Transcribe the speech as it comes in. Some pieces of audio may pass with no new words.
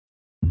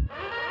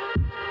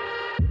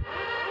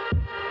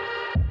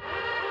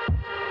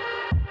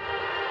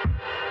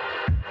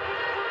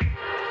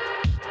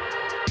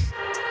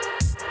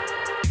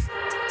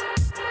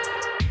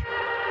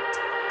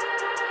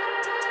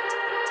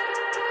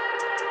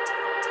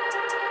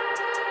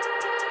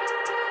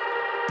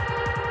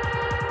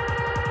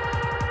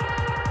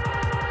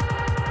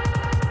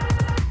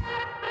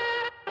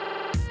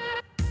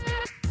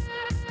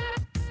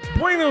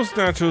Buenos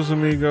nachos,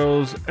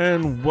 amigos,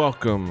 and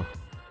welcome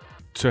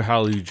to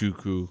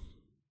Halijuku,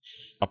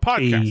 a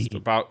podcast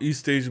about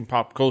East Asian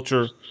pop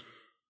culture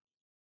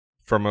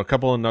from a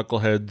couple of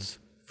knuckleheads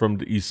from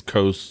the East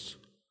Coast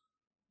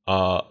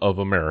of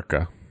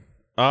America.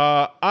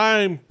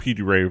 I'm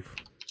Petey Rave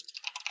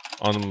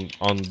on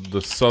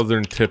the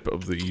southern tip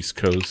of the East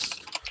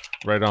Coast,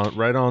 right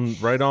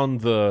on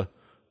the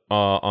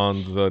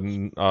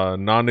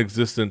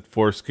non-existent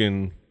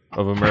foreskin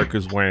of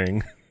America's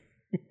Wang.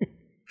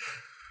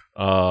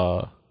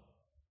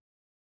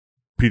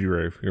 Petey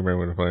Rave, you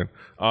remember what I'm playing.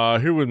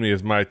 Here with me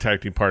is my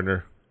tag team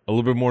partner, a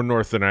little bit more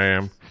north than I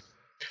am.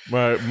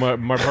 My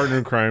partner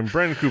in crime,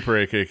 Brandon Cooper,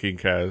 aka King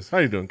Kaz. How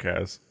you doing,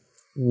 Kaz?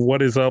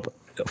 What is up,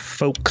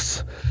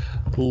 folks?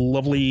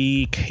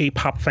 Lovely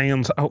K-pop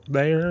fans out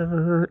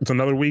there. It's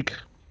another week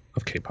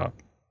of K-pop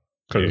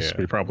because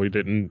we probably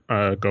didn't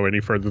go any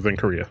further than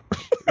Korea.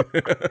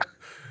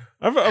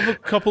 I've a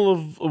couple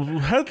of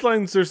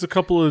headlines. There's a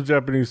couple of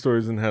Japanese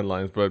stories in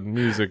headlines, but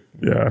music,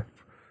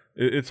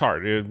 it's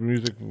hard.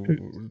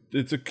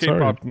 It's a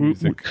K-pop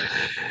music,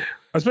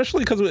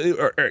 especially because.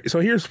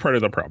 So here's part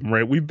of the problem,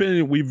 right?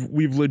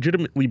 We've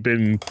legitimately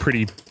been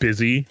pretty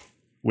busy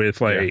with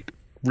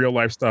real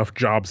life stuff,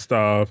 job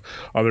stuff,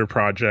 other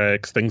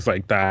projects, things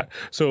like that.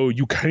 So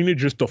you kind of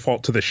just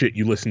default to the shit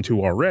you listen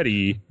to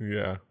already.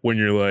 Yeah. When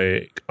you're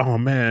like, oh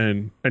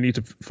man, I need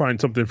to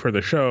find something for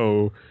the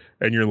show.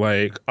 And you're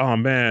like, oh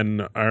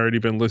man, I already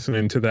been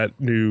listening to that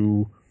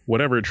new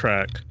whatever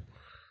track.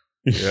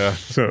 Yeah.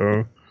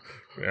 So.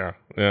 Yeah.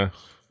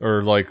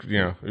 Or if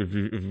you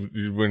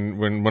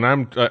when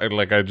I'm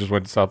I just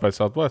went to South by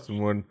Southwest,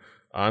 and when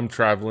I'm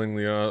traveling,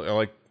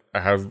 I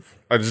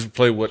just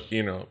play what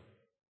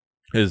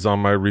is on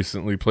my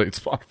recently played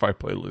Spotify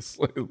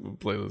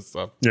playlist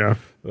stuff. Yeah.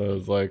 So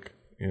it was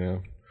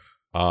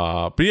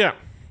but yeah.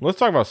 Let's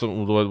talk about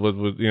something.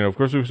 Of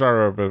course, we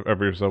start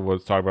every episode.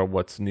 Let's talk about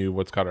what's new,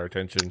 what's caught our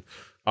attention.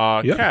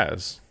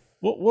 Kaz,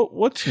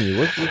 what's new?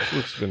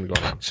 What's been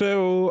going on?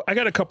 So I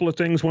got a couple of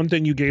things. One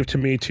thing you gave to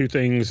me, two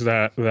things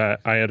that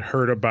I had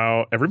heard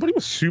about. Everybody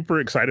was super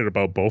excited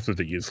about both of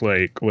these,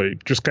 like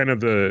just kind of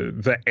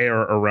the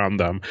air around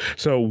them.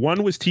 So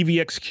one was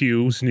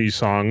TVXQ's new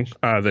song,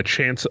 "The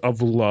Chance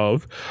of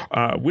Love,"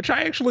 which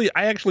I actually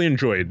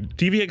enjoyed.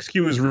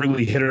 TVXQ is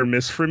really hit or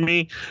miss for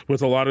me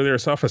with a lot of their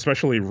stuff,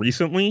 especially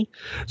recently.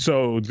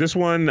 So this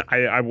one,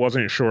 I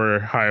wasn't sure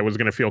how I was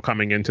going to feel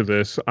coming into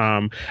this.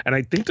 And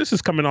I think this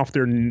is coming off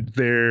their new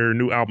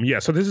album. Yeah,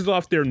 so this is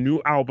off their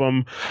new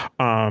album,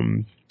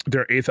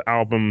 their 8th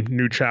album,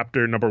 New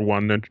Chapter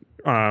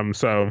 #1.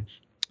 So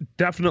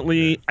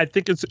definitely, I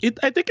think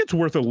it's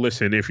worth a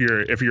listen if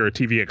you're a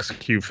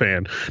TVXQ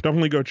fan.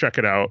 Definitely go check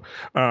it out.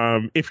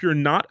 If you're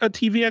not a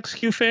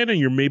TVXQ fan and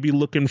you're maybe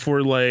looking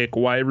for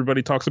why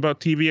everybody talks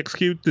about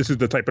TVXQ, this is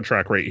the type of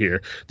track right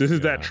here. This is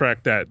that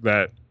track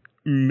that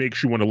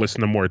makes you want to listen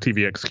to more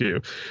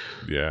TVXQ.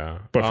 Yeah,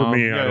 but for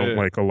me, I don't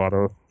like a lot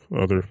of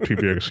other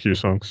TVXQ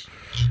songs.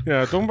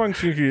 Yeah, Don't Bang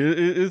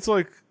Shinki.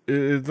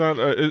 It's not.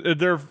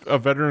 They're a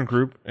veteran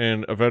group,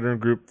 and a veteran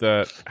group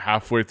that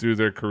halfway through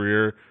their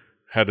career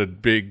had a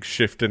big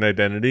shift in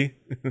identity.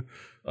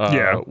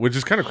 Which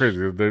is kind of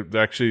crazy. They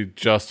actually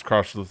just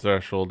crossed the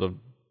threshold of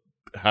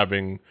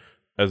having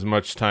as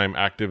much time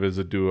active as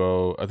a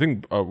duo. I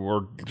think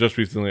we're just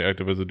recently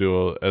active as a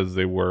duo as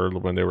they were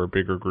when they were a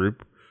bigger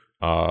group.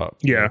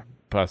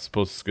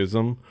 Post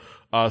Schism.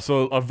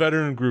 So a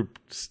veteran group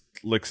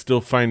still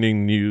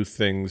finding new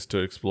things to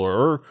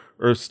explore,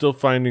 or still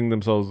finding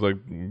themselves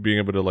being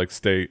able to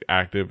stay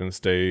active and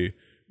stay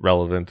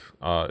relevant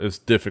is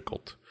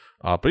difficult.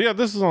 But yeah,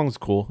 this song is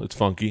cool. It's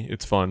funky.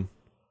 It's fun.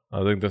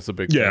 I think that's a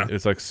big thing.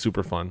 It's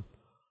super fun.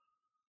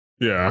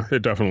 Yeah,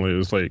 it definitely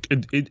is.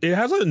 It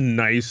has a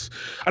nice,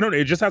 I don't know,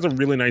 it just has a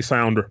really nice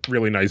sound,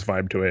 really nice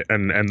vibe to it,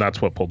 and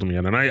that's what pulled me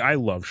in. And I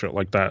love shit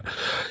like that.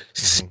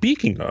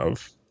 Speaking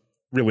of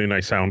really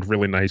nice sound,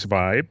 really nice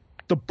vibe,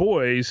 the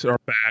boys are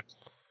back.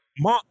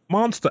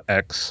 Monster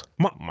X.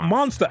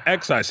 Monster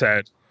X, I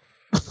said.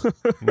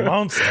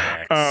 Monster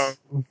X.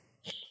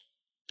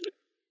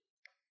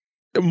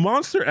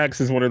 Monster X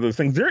is one of those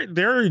things.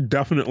 They're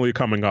definitely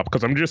coming up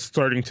because I'm just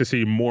starting to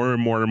see more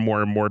and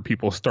more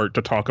people start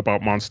to talk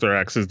about Monster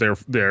X as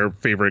their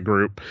favorite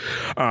group.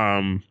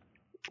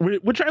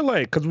 Which I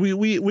like because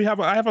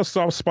I have a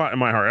soft spot in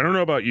my heart. I don't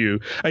know about you.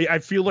 I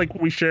feel like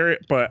we share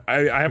it, but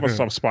I have a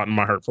soft spot in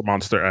my heart for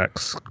Monster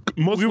X.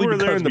 Mostly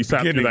because we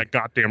sat through that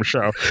goddamn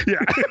show. Yeah,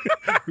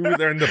 we were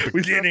there in the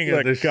beginning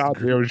of this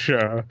goddamn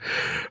show.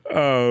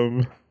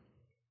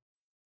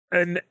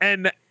 And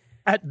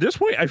at this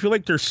point, I feel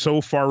like they're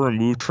so far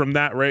removed from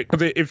that, right?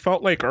 Because it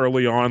felt like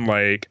early on,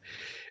 for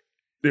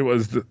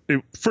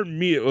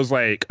me it was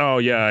oh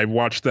yeah, I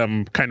watched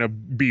them kind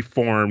of be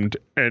formed,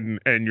 and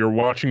you're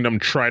watching them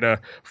try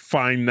to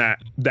find that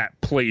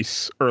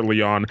place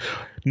early on.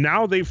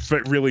 Now they've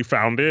really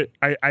found it.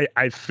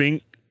 I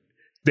think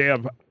they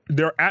have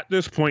they're at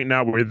this point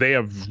now where they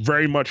have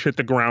very much hit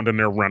the ground and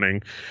they're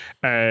running,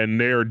 and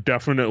they're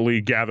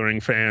definitely gathering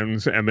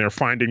fans, and they're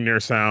finding their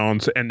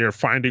sounds, and they're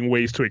finding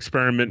ways to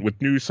experiment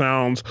with new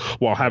sounds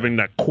while having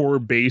that core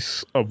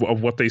base of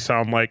what they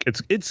sound like.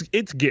 It's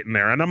getting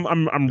there, and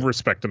I'm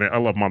respecting it. I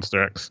love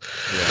Monster X.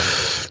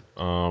 Yeah.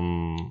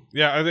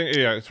 I think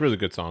it's a really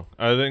good song.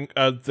 I think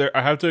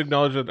I have to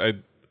acknowledge that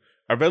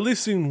I've at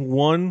least seen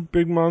one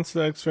big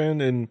Monster X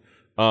fan in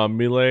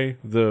Melee,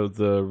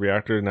 the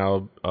Reactor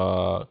now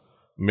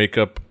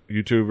makeup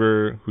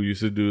YouTuber who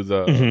used to do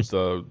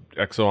the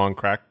EXO on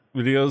Crack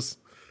videos.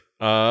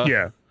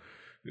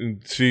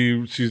 She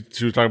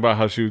was talking about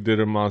how she did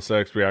a Monster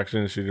X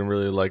reaction and she didn't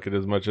really like it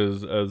as much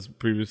as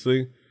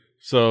previously.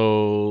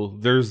 So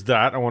there's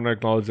that. I want to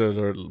acknowledge that,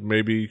 or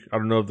maybe I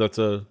don't know if that's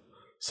a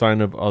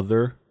sign of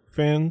other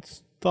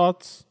fans'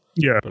 thoughts.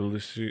 Yeah, but at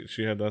least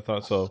she had that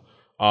thought. So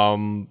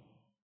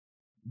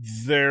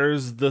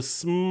there's the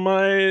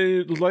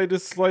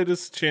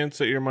slightest chance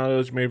that your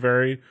mileage may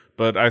vary,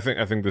 but I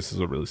think this is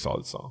a really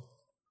solid song.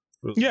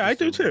 Yeah, I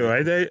do too.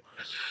 I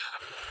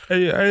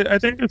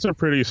think it's a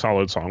pretty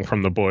solid song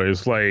from the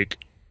boys. Like,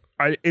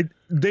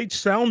 they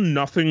sound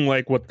nothing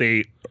like what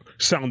they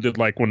sounded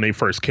like when they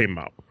first came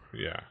out.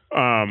 Yeah.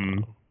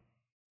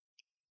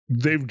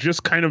 They've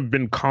just kind of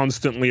been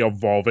constantly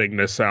evolving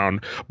this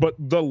sound, but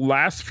the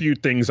last few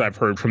things I've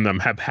heard from them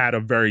have had a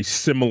very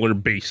similar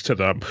base to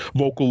them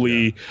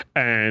vocally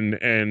and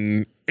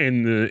in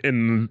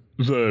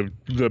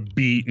the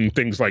beat and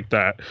things like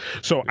that.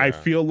 So I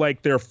feel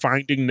like they're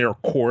finding their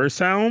core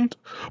sound,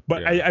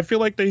 but I feel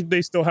like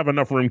they still have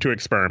enough room to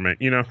experiment,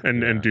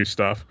 and do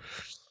stuff.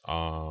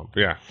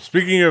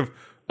 Speaking of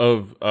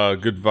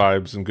good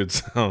vibes and good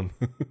sound.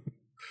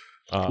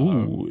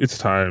 It's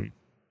time.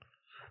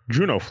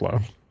 Juno Flow.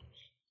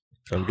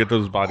 Get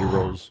those body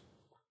rolls.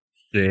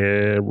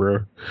 Yeah,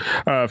 bro.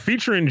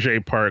 Featuring Jay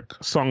Park,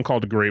 song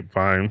called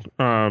Grapevine.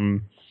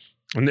 And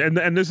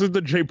this is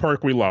the Jay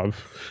Park we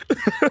love.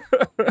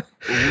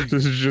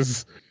 This is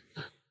just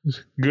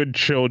good,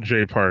 chill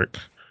Jay Park.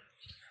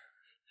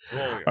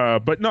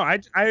 But no,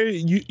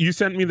 you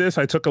sent me this.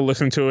 I took a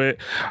listen to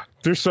it.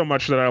 There's so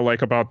much that I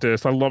like about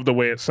this. I love the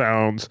way it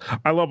sounds.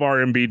 I love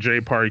R&B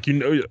Jay Park.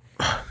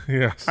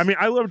 Yes. I mean,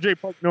 I love Jay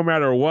Park no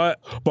matter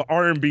what, but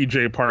R&B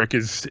Jay Park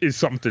is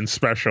something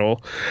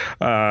special.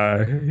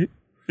 He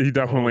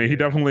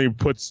definitely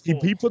puts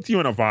you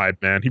in a vibe,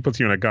 man. He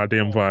puts you in a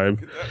goddamn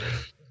vibe.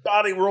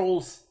 Body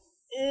rolls.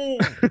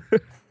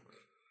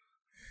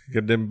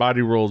 Get them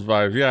body rolls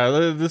vibes.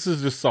 Yeah, this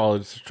is just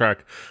solid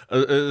track.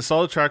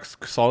 Solid tracks,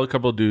 solid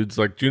couple of dudes.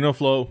 Like Juno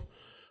Flow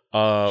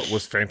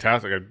was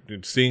fantastic.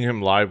 Seeing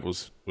him live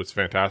was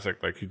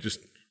fantastic. Like he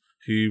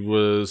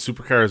was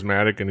super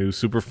charismatic and he was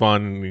super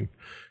fun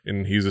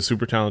and he's a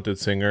super talented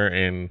singer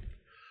and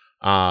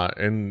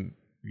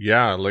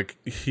yeah, like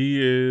he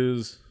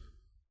is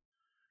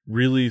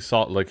really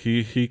solid. Like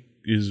he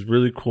is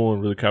really cool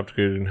and really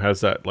captivated and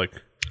has that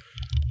like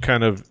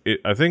kind of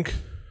I think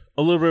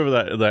a little bit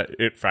of that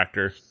it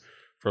factor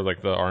for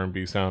like the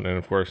R&B sound, and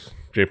of course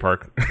Jay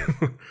Park.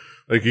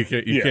 Like you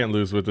can't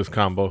lose with this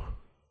combo.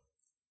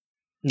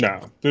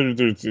 No,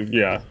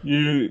 yeah,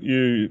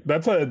 you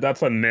that's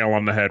a nail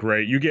on the head,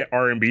 right? You get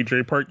R&B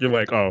Jay Park, you're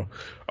like, oh,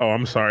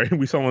 I'm sorry,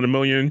 we selling 1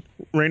 million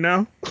right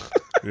now.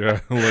 Yeah,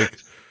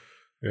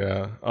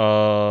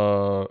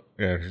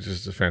 he's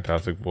just a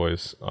fantastic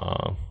voice.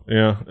 I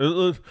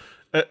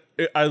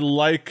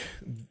like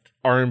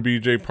R&B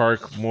Jay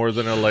Park more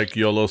than I like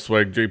YOLO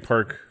Swag Jay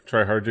Park,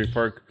 Try Hard Jay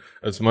Park.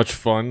 As much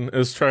fun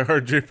as Try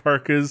Hard Jay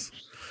Park is.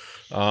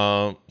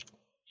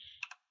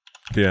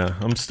 Yeah,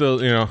 I'm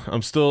still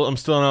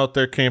out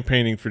there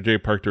campaigning for Jay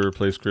Park to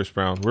replace Chris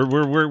Brown.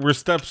 We're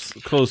steps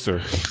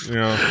closer.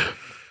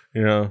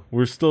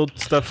 We're still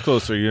steps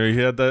closer. He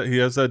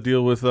has that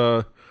deal with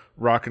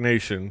Rock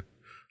Nation.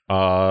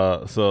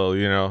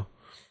 So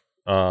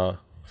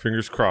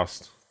fingers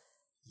crossed.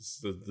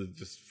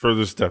 Just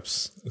further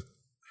steps.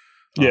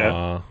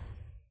 Yeah.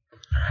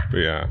 But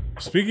yeah.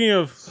 Speaking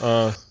of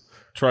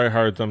try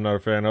hards, I'm not a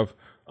fan of.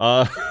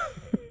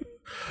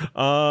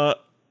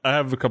 I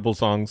have a couple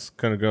songs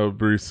kind of go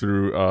breeze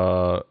through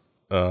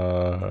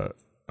right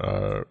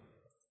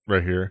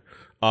here.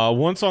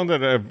 One song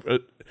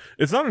that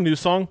it's not a new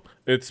song.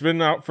 It's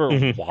been out for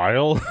a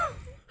while.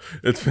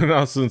 It's been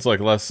out since like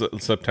last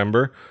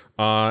September.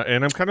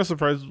 And I'm kind of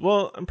surprised.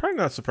 Well, I'm probably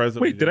not surprised.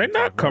 Wait, did I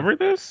not cover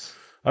this?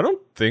 I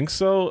don't think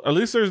so. At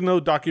least there's no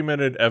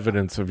documented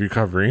evidence of you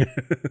covering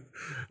it.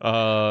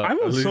 I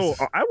was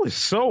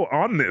so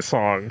on this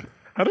song.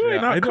 How did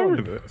I not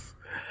cover this?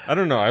 I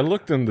don't know. I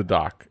looked in the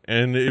doc,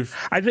 and it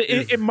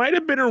might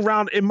have been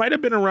around. It might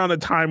have been around a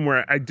time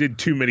where I did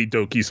too many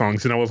Doki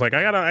songs, and I was like,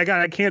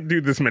 I can't do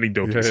this many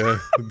Doki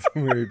songs. Too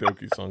many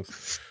Doki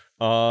songs.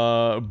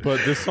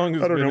 But this song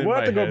is. I don't know. We'll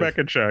have to go back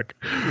and check.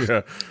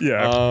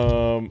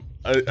 Yeah.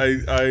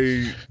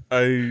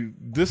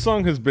 This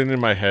song has been in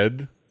my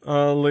head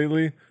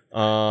lately.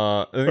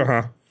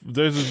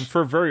 There's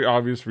for very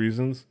obvious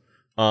reasons.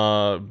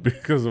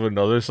 Because of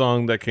another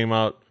song that came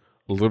out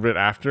a little bit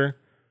after.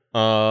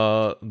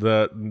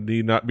 that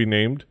need not be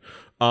named,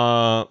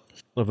 of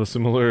a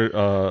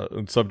similar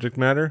subject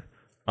matter,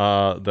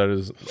 that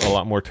is a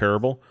lot more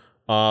terrible.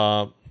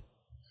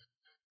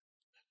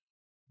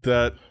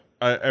 That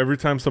every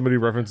time somebody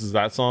references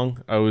that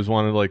song, I always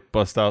want to like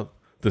bust out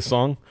this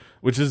song,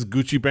 which is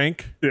Gucci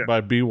Bank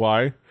by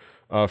BY,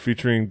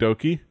 featuring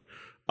Doki.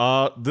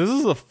 This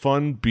is a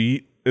fun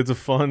beat. It's a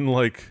fun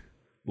like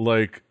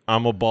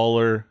I'm a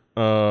baller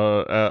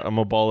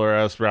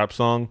ass rap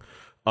song.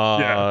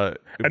 And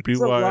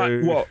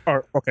BY.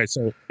 Okay,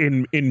 so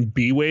in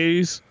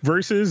B-Way's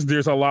verses,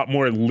 there's a lot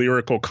more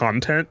lyrical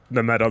content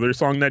than that other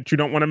song that you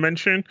don't want to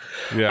mention.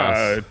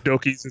 Yes.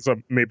 Doki's is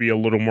maybe a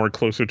little more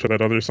closer to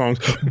that other song,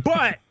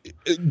 but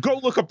go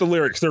look up the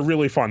lyrics. They're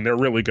really fun. They're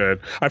really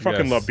good. I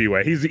fucking love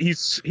B-Way.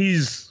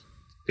 He's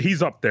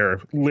up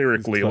there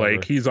lyrically.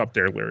 He's up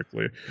there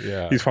lyrically.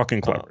 Yeah, he's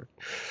fucking clever.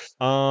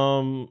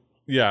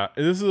 Yeah,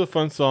 this is a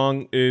fun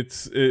song.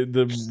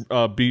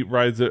 The beat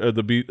rides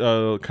the beat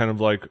kind of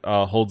like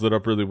holds it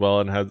up really well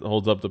and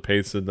holds up the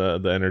pace and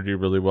the energy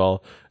really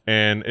well,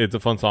 and it's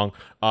a fun song.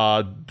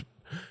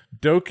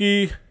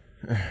 Doki,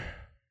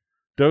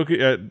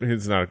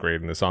 he's not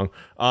great in this song.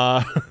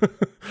 Like,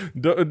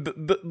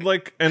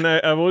 and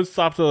I've always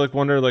stopped to like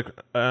wonder like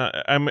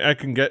I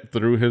can get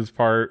through his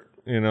part,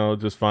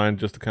 just fine,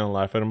 just to kind of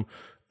laugh at him.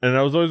 And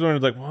I was always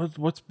wondering like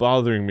what's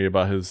bothering me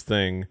about his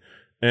thing.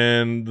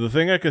 And the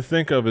thing I could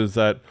think of is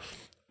that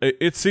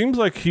it seems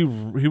like he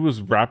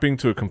was rapping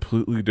to a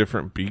completely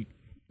different beat.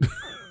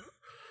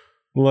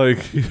 Like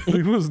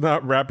he was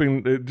not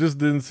rapping. It just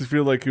didn't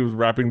feel like he was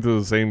rapping to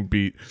the same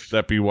beat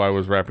that BY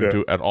was rapping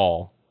to at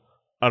all.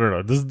 I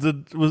don't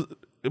know.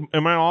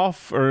 Am I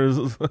off, or is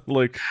it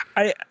like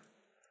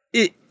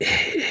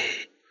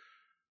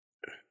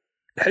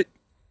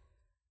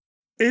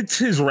it's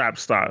his rap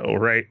style,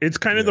 right? It's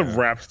kind of the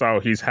rap style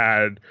he's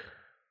had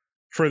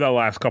for the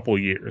last couple of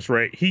years,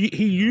 right?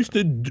 He used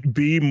to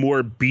be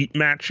more beat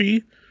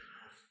matchy,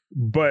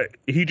 but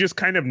he just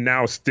kind of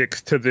now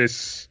sticks to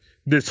this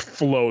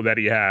flow that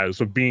he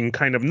has of being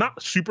kind of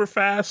not super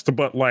fast,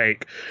 but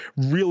like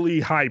really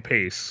high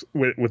pace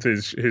with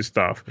his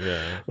stuff.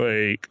 Yeah.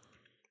 Like,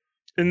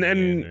 and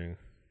then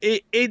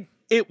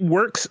it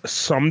works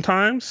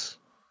sometimes.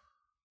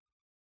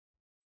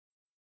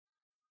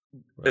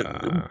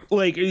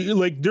 Like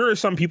there are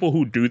some people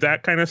who do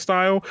that kind of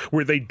style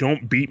where they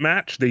don't beat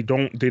match, they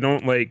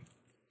don't like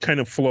kind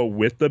of flow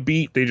with the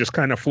beat, they just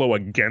kind of flow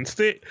against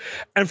it,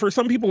 and for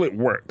some people it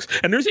works.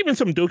 And there's even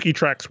some Doki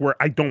tracks where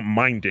I don't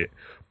mind it,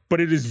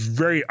 but it is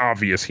very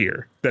obvious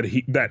here that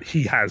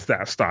he has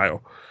that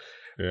style.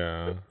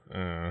 I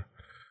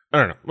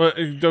don't know, but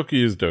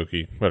Doki is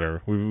Doki,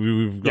 whatever.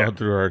 We've gone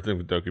through our thing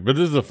with Doki, but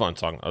this is a fun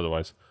song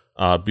otherwise.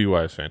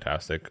 BY is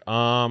fantastic.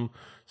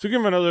 So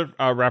give him another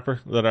rapper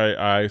that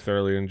I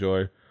thoroughly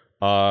enjoy.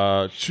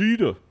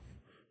 Cheetah.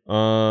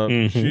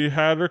 She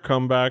had her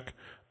comeback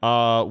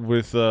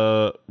with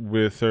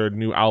her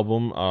new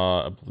album.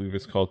 I believe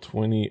it's called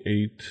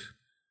 28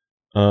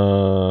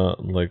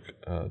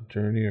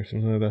 Journey or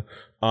something like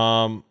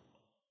that.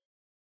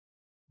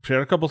 She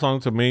had a couple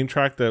songs. A main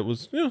track that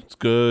was it's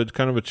good,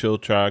 kind of a chill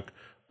track.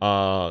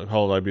 How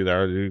Will I Be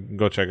There? You can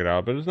go check it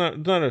out. But it's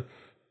not a,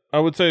 I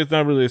would say it's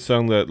not really a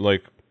song that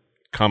like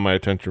caught my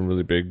attention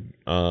really big.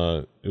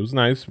 It was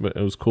nice, but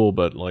it was cool,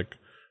 but like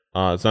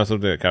it's not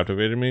something that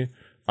captivated me.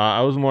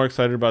 I was more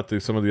excited about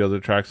some of the other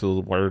tracks that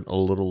were a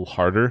little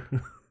harder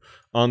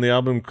on the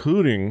album,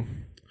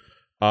 including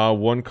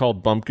one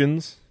called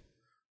Bumpkins,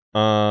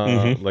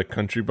 like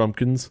Country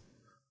Bumpkins.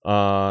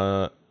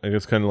 I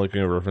guess kind of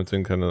looking at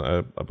referencing kind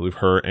of I believe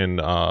her and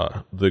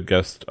the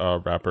guest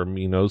rapper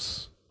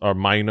Minos,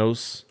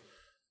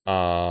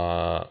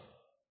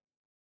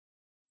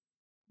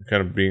 kind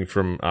of being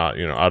from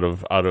out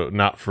of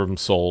not from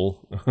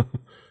Seoul.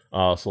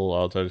 Seoul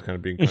Outsiders, kind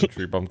of being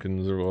Country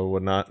Bumpkins or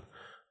whatnot.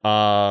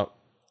 I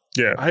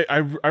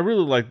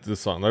really liked this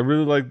song. I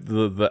really liked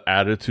the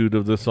attitude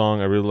of the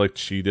song. I really liked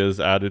Cheetah's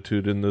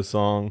attitude in this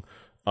song.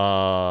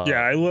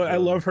 I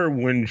love her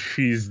when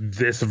she's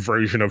this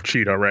version of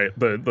Cheetah, right?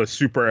 The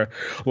super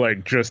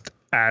like just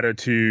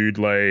attitude,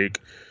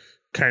 like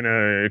kind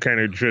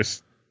of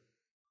just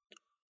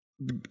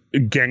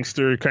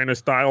gangster kind of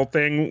style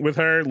thing with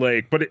her,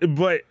 like but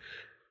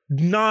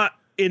not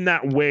in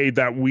that way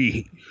that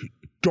we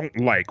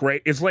don't like,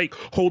 right? It's like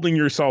holding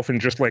yourself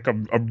in just like a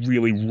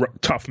really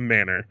tough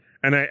manner,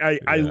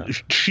 and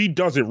she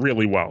does it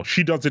really well.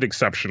 She does it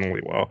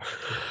exceptionally well.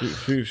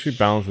 She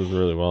balances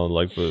really well,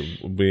 like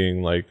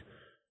being like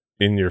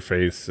in your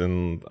face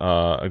and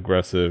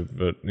aggressive,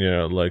 but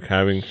like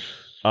having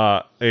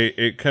a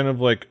kind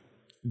of like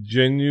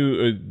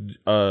genuine.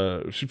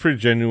 She's pretty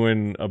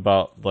genuine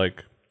about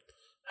like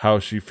how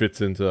she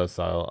fits into that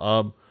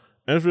style.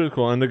 And it's really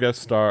cool. And the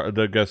guest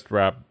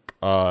rap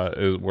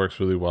it works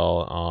really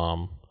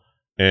well.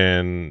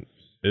 And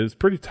it's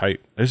pretty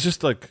tight. It's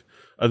just like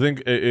I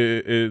think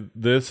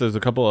this there's a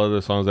couple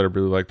other songs that I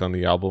really liked on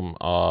the album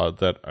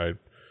that I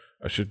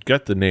should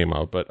get the name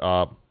of, but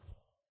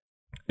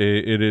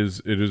it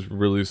is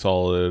really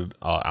solid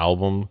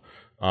album.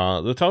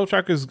 The title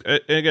track is,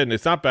 again,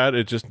 it's not bad.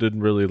 It just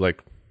didn't really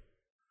like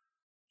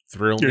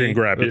thrill me. Didn't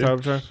grab the you. title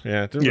track,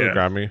 yeah, it didn't really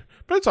grab me.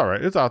 But it's all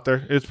right. It's out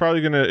there. It's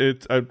probably gonna.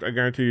 I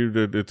guarantee you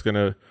that it's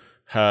gonna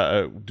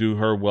do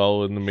her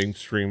well in the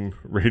mainstream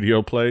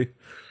radio play.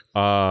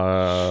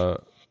 But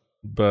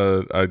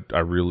I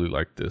really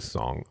like this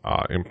song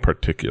in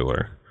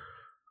particular.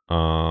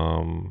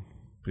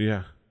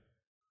 Yeah.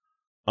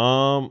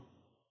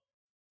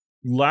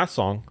 Last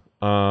song.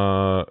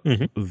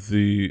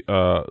 The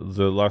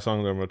last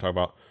song that I'm going to talk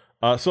about.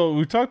 So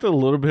we talked a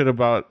little bit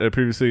about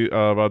previously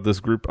about this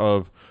group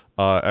of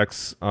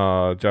ex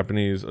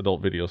Japanese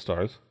adult video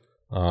stars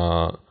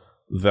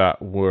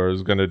that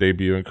was going to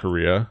debut in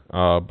Korea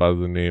by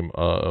the name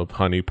of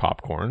Honey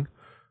Popcorn.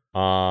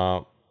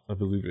 I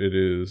believe it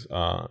is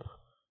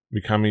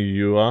Mikami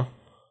Yua.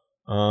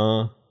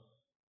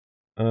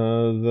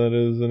 That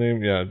is the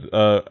name. Yeah.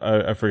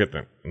 I forget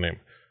the name.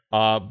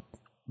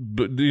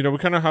 But we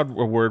kind of had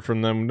a word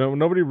from them.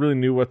 Nobody really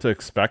knew what to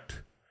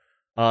expect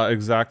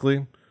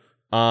exactly.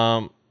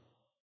 But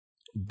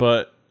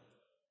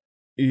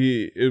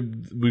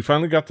we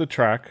finally got the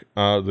track,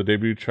 the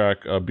debut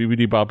track,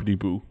 Bibbidi Bobbidi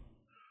Boo.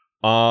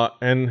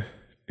 And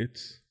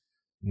it's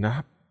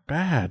not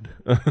bad.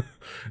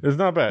 It's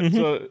not bad. Mm-hmm.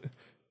 So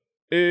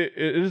it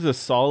is a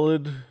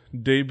solid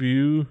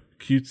debut,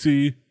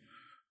 cutesy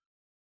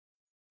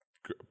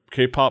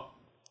K-pop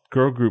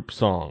girl group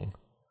song.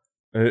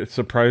 It's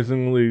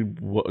surprisingly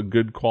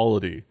good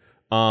quality.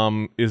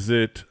 Is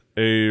it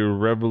a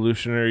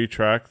revolutionary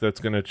track that's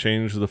going to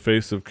change the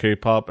face of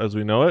K-pop as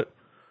we know it?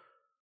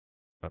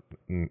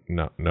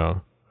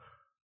 No.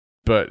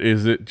 But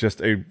is it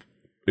just a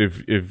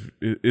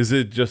is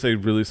it just a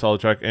really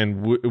solid track?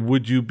 And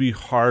would you be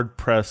hard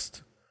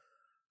pressed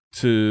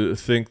to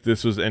think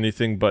this was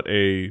anything but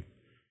a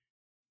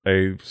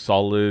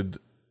solid,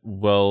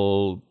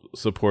 well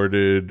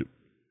supported,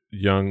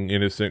 young,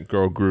 innocent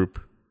girl group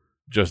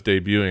just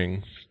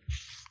debuting?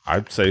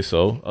 I'd say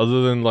so.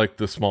 Other than like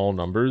the small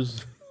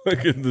numbers,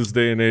 like in this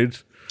day and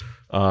age,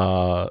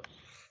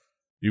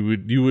 you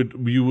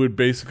would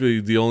basically,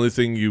 the only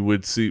thing you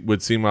would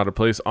seem out of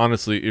place,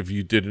 honestly, if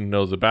you didn't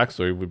know the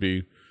backstory, would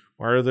be,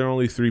 why are there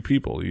only 3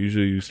 people?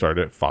 Usually you start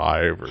at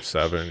 5 or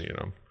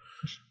 7.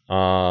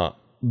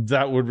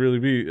 That would really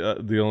be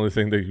the only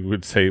thing that you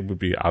would say would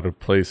be out of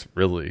place,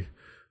 really.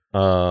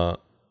 But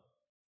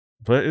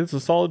it's a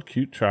solid,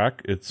 cute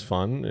track. It's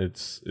fun.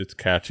 It's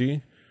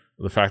catchy.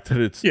 The fact that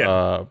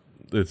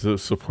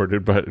it's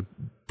supported by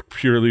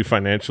purely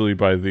financially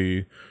by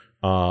the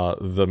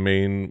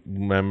main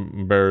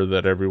member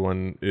that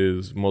everyone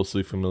is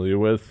mostly familiar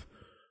with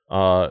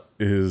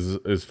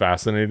is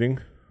fascinating.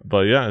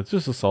 But yeah, it's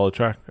just a solid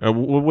track.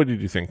 What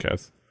did you think,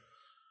 Kaz?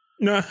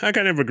 No, I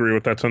kind of agree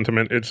with that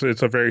sentiment. It's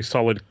a very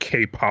solid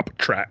K-pop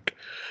track.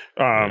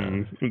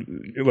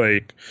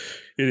 Like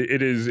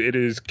it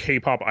is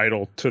K-pop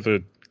idol to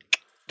the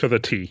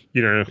T.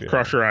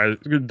 Cross your eyes,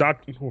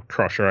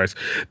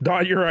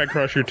 dot your eye,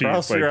 cross your T's.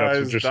 Cross your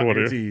eyes, just dot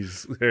your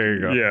T's. There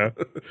you go. Yeah.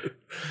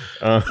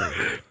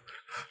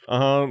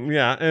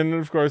 Yeah, and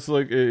of course,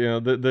 like they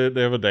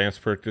have a dance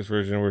practice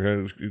version we're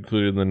going to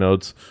include in the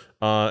notes.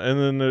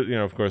 And then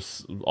of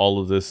course, all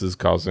of this is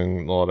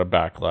causing a lot of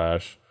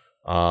backlash.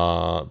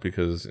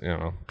 Because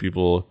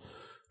people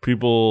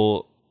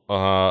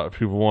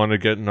want to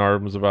get in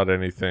arms about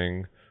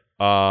anything,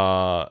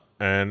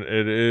 and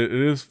it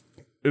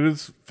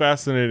is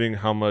fascinating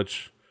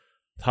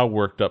how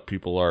worked up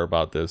people are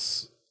about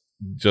this,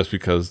 just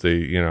because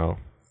they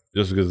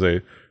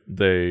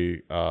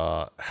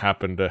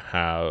happen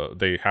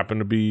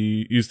to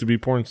be used to be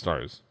porn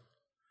stars,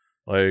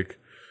 like.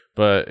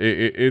 But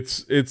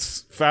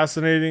it's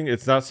fascinating.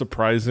 It's not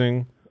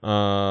surprising.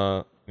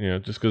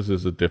 Just because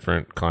it's a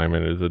different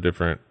climate, it's a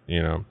different,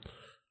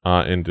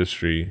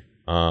 industry.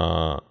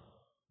 But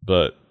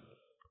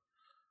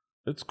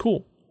it's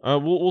cool.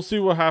 We'll see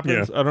what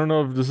happens. Yeah. I don't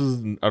know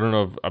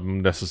if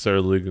I'm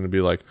necessarily going to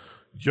be like,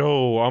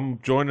 yo, I'm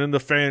joining the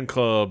fan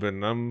club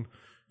and I'm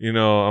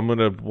going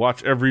to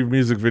watch every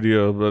music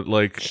video. But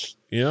like,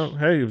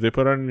 hey, if they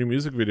put out a new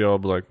music video, I'll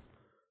be like,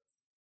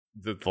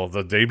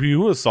 the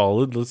debut was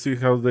solid. Let's see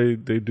how they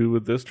do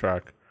with this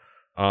track.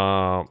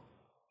 We'll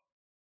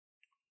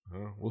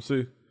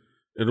see.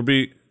 It'll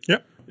be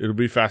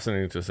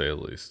fascinating to say the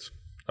least.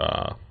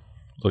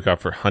 Look out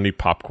for Honey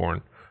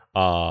Popcorn.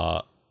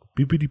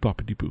 Bibbidi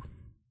boppidi boo.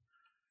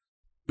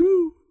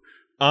 Boo.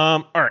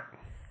 All right.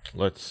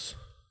 Let's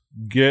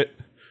get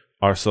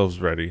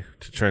ourselves ready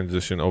to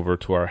transition over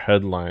to our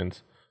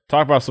headlines.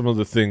 Talk about some of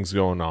the things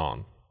going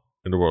on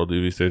in the world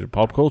of stage of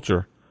pop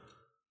culture.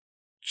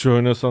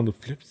 Join us on the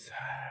flip side.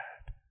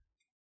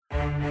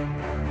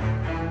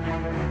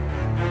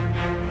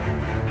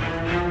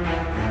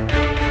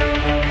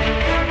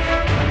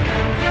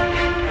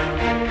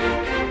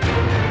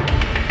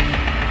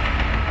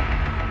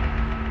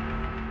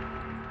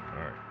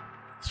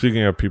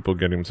 Speaking of people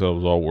getting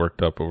themselves all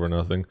worked up over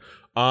nothing,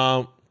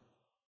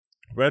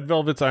 Red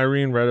Velvet's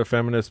Irene read a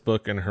feminist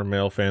book and her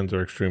male fans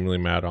are extremely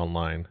mad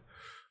online.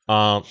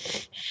 Um,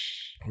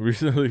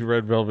 Recently,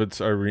 Red Velvet's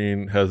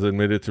Irene has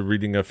admitted to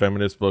reading a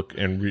feminist book,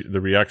 and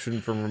the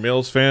reaction from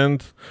male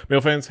fans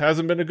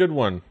hasn't been a good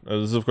one.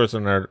 This is, of course,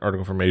 an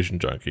article from Asian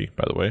Junkie,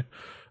 by the way.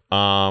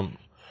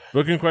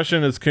 Book in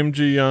question is Kim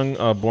Ji Young,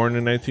 born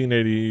in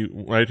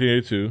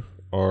 1982,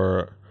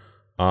 or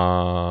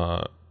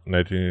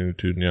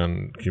 1982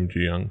 Nyan Kim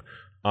Ji Young,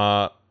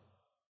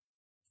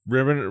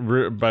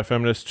 written by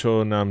feminist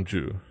Cho Nam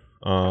Ju.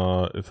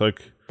 It's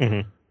like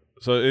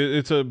so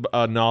it's a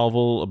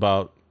novel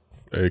about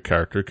a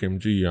character, Kim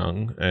Ji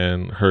Young,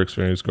 and her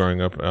experience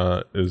growing up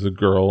as a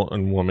girl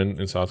and woman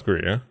in South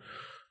Korea.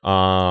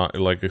 It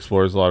like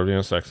explores a lot of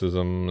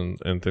sexism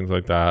and things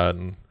like that,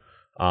 and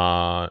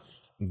the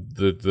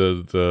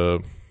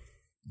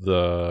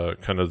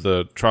kind of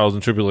the trials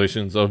and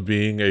tribulations of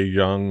being a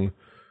young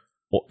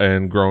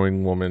and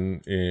growing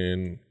woman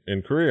in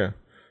Korea.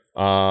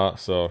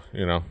 So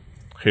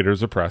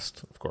haters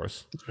oppressed, of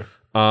course.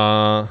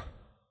 And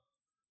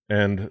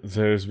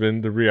there's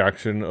been the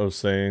reaction of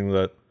saying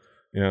that,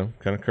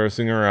 kind of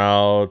cursing her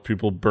out,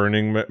 people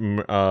burning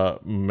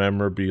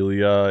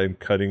memorabilia and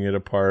cutting it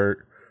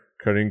apart,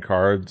 cutting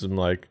cards, and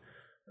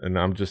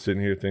I'm just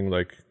sitting here thinking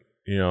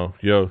yo,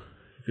 you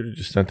could have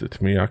just sent it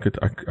to me. I could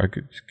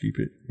just keep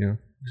it,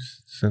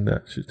 just send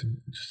that shit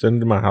just send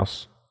it to my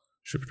house,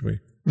 ship it to me.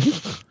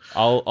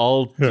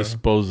 I'll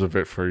dispose of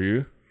it for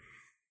you.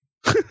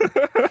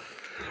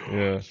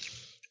 Yeah.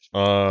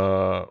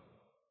 I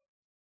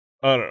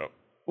don't know.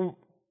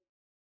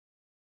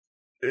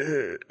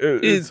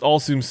 It all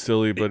seems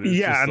silly, but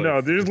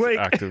it's there's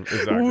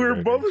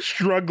we're both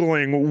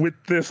struggling with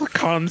this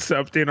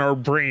concept in our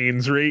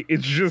brains, right?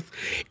 It's just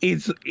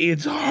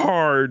it's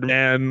hard,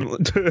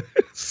 man, to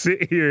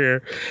sit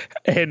here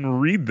and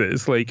read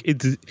this. I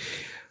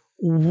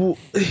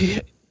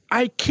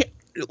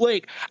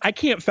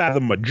can't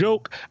fathom a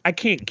joke. I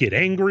can't get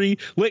angry.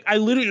 I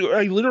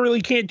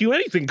literally can't do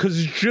anything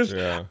because it's just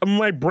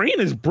my brain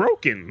is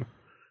broken.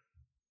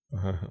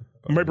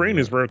 My brain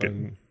is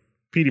broken.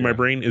 Petey, my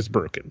brain is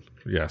broken.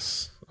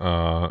 Yes.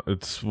 I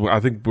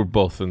think we're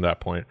both in that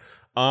point.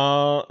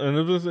 And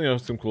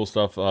there's some cool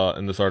stuff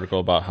in this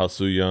article about how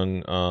Soo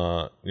Young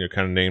kind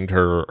of named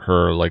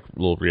her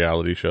little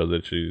reality show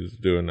that she's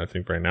doing, I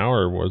think right now,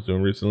 or was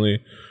doing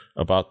recently,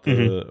 about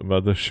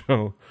the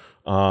show.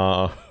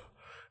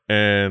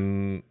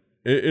 And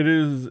it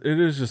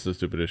is just the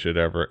stupidest shit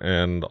ever,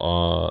 and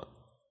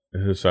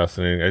it is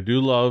fascinating. I do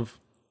love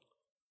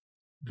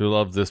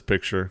this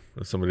picture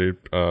that somebody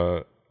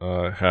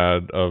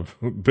had of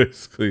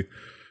basically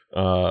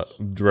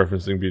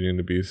referencing Beauty and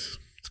the Beast.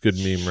 It's a good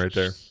meme right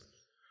there.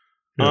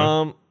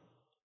 I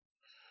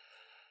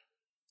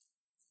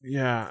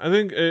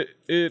think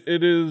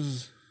it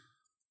is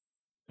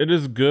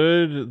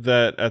good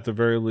that at the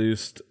very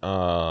least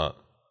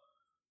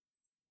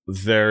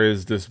there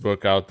is this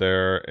book out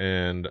there,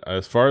 and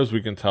as far as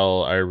we can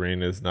tell,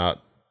 Irene is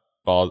not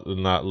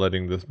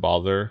letting this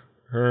bother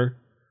her.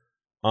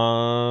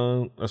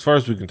 As far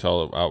as we can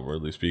tell,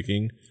 outwardly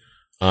speaking.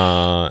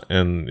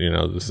 And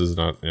this is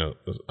not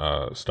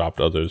stopped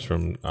others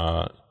from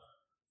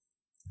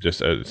just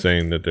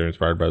saying that they're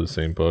inspired by the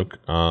same book.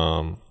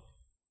 So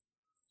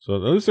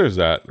at least there's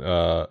that.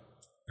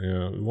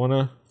 We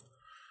wanna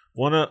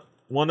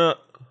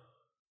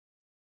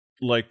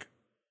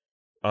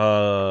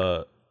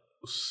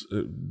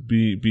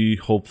be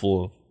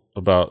hopeful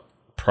about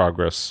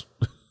progress.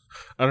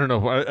 I don't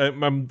know.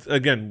 I'm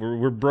again.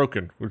 We're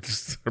broken. Our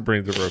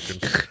brains are broken.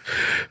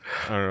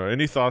 I don't know.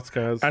 Any thoughts,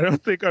 Kaz? I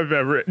don't think I've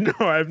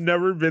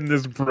never been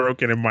this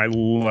broken in my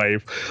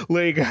life.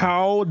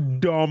 How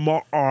dumb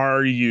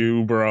are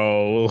you,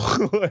 bro?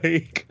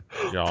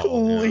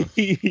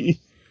 Please.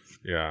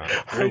 Yeah.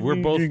 We're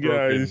both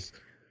broken.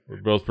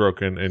 We're both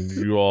broken, and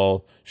you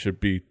all should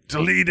be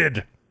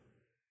deleted.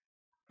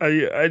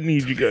 I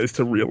need you guys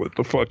to reel it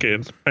the fuck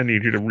in. I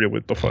need you to reel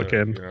it the fuck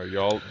in.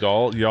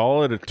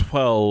 Y'all at a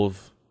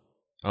 12.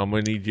 I'm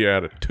gonna need you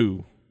at a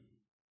 2,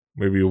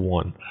 maybe a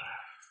 1.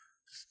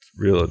 Just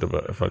reel it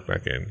the fuck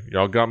back in.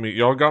 Y'all got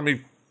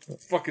me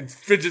fucking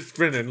fidget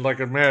spinning like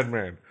a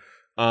madman.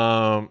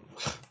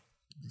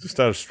 Just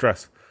out of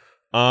stress.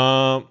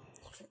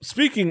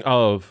 Speaking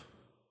of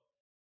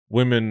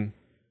women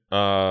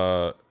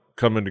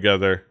coming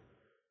together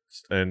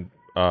and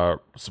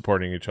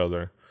supporting each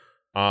other.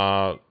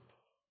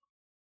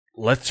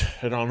 Let's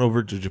head on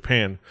over to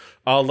Japan.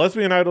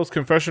 Lesbian Idol's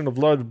confession of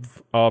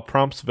love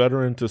prompts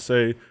veteran to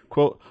say,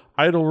 quote,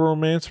 idol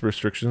romance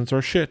restrictions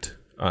are shit,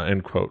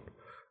 end quote.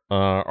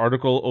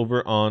 Article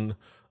over on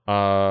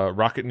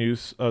Rocket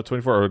News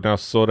 24, or now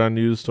Sora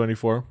News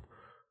 24.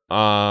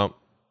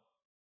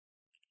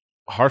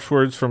 Harsh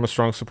words from a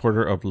strong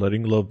supporter of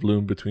letting love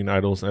bloom between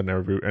idols and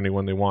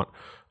anyone they want.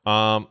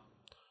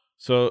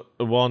 So,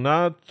 while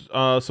not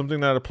something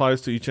that applies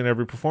to each and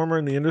every performer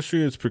in the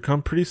industry, it's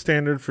become pretty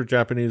standard for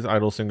Japanese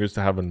idol singers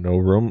to have a no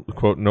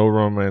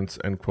romance,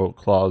 end quote,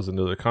 clause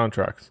into their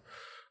contracts.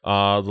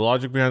 The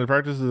logic behind the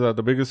practice is that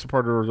the biggest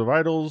supporters of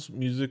idols,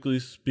 musically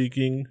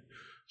speaking,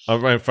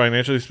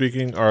 financially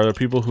speaking, are the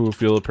people who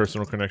feel a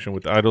personal connection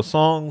with idol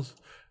songs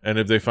And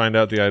if they find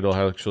out the idol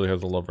actually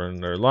has a lover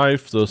in their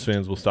life, those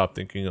fans will stop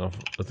thinking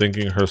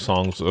her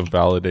songs of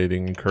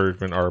validating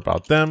encouragement are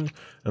about them,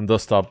 and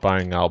thus stop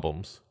buying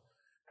albums.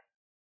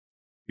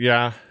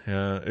 Yeah,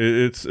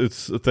 it's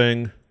a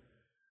thing.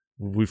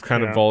 We've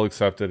kind of all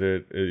accepted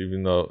it,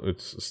 even though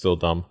it's still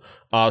dumb.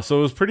 So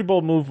it was a pretty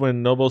bold move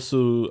when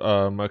Nobusu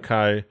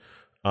Makai,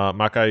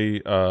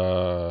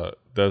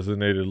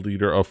 designated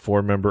leader of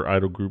 4-member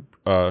idol group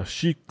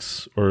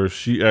Sheiks or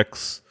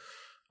She-X,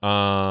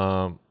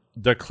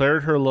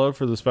 declared her love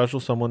for the special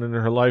someone in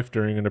her life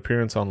during an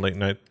appearance on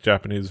late-night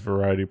Japanese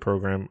variety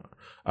program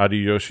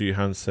Ariyoshi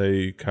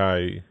Hansei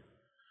Kai.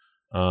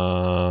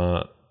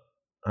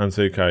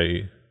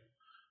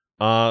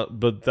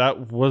 But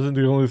that wasn't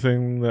the only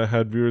thing that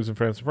had viewers and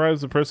fans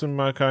surprised. The person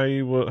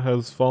Makai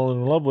has fallen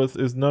in love with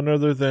is none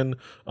other than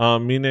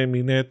Mine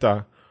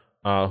Mineta,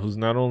 who's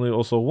not only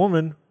also a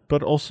woman,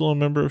 but also a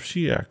member of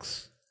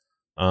She-X.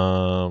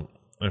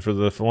 And for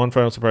one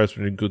final surprise,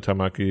 Ringu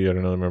Tamaki, yet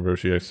another member of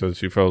She-X, says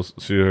she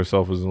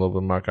herself was in love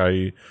with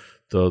Makai,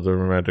 though the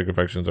romantic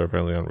affections are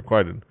apparently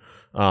unrequited.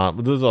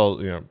 But this is all,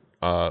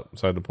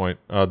 beside the point.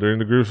 During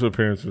the group's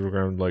appearance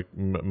program,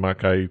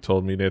 Makai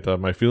told Mineta,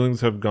 "My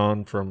feelings have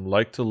gone from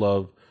like to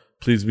love.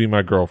 Please be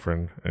my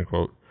girlfriend." End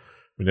quote.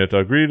 Mineta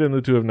agreed, and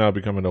the two have now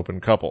become an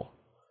open couple.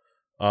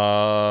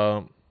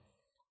 Among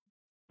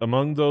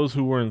those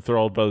who were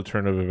enthralled by the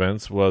turn of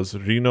events was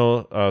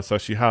Rino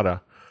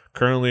Sashihara,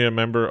 currently a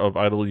member of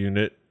idol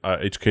unit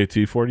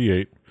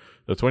HKT48.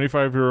 The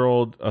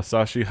 25-year-old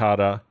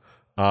Sashihara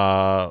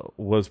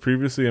was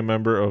previously a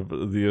member of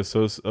the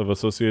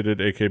Associated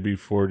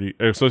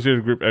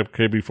Group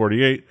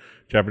AKB48,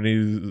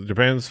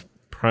 Japan's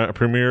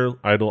premier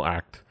idol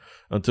act,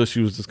 until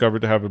she was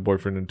discovered to have a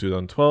boyfriend in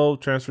 2012,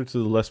 transferred to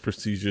the less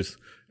prestigious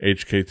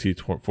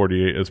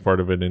HKT48 as part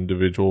of an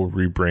individual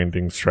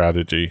rebranding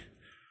strategy.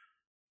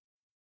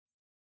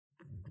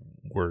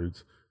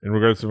 Words. In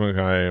regards to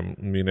Makai and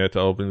Mineta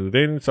opening the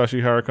dating,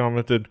 Sashihara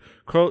commented,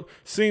 quote,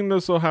 "Seeing them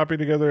so happy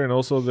together, and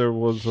also there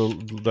was a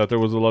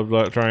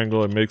love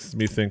triangle, it makes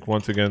me think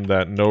once again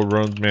that no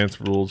romance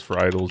rules for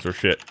idols or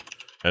shit."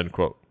 End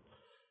quote.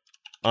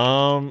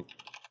 And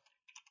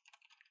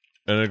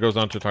it goes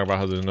on to talk about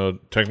how there's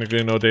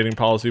technically no dating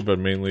policy, but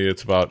mainly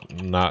it's about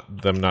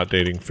them not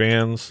dating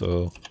fans.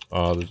 So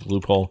there's a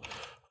loophole.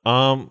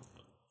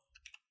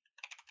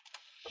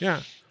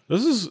 Yeah,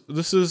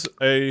 this is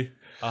a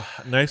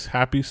nice,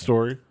 happy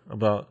story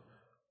about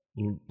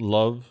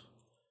love,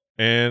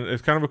 and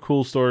it's kind of a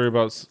cool story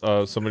about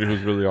somebody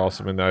who's really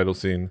awesome in the idol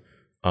scene,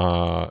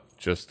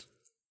 just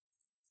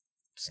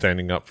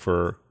standing up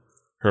for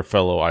her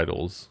fellow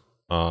idols,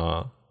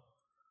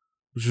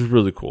 which is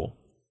really cool.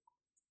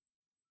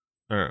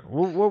 All right,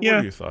 what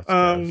are your thoughts,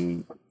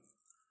 guys?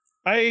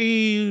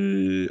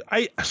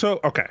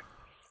 Okay,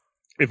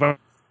 if I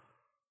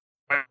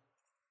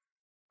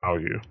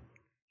value.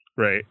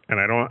 Right, and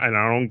I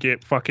don't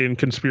get fucking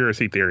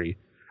conspiracy theory.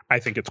 I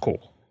think it's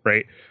cool,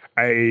 right?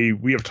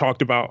 We have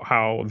talked about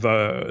how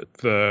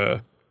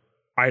the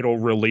idol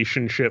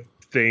relationship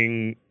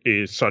thing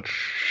is such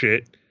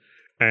shit,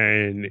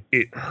 and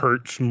it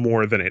hurts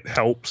more than it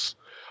helps.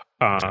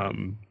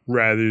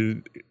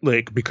 Rather,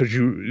 because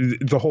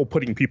the whole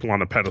putting people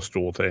on a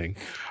pedestal thing,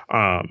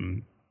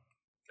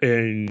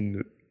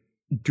 and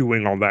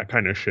doing all that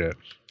kind of shit.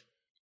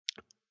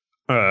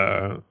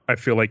 I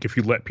feel like if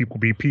you let people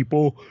be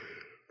people,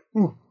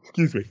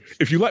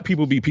 if you let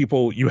people be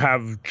people, you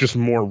have just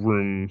more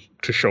room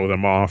to show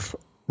them off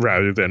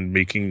rather than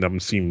making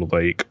them seem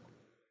like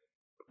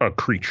a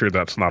creature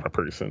that's not a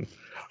person.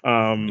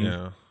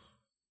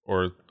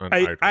 Or an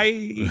idol.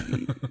 I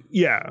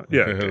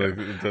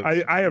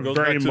have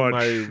very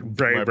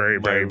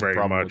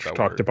much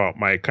talked about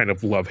my kind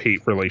of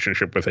love-hate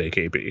relationship with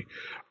AKB.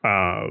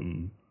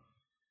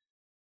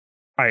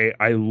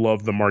 I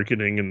love the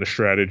marketing and the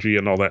strategy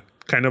and all that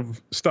kind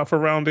of stuff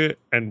around it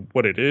and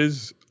what it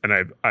is, and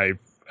I've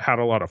had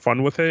a lot of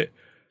fun with it.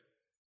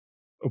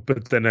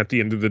 But then at the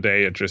end of the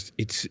day,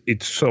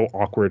 it's so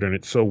awkward and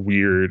it's so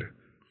weird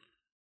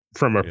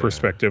from a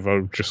perspective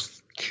of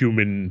just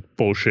human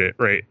bullshit,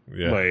 right?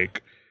 Yeah.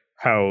 Like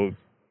how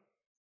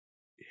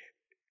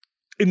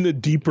in the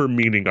deeper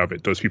meaning of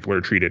it, those people are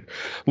treated.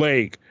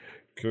 Like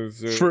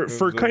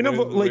for kind of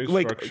like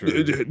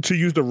to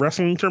use the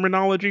wrestling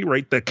terminology,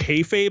 right? The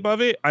kayfabe of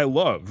it, I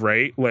love,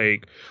 right?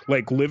 Like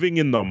living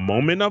in the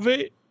moment of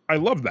it, I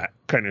love that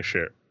kind of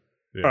shit.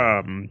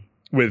 Yeah.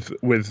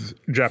 With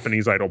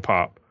Japanese idol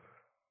pop,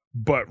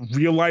 but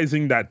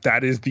realizing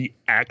that is the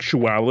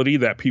actuality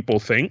that people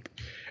think,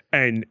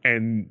 and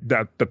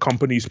that the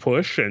companies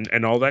push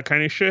and all that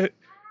kind of shit.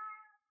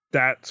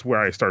 That's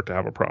where I start to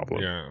have a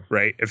problem. Yeah.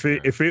 Right. If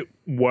it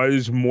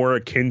was more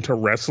akin to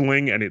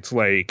wrestling and it's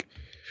like,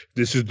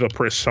 this is the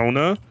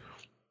persona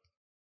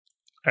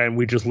and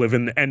we just live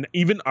in, and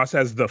even us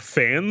as the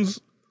fans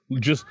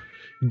just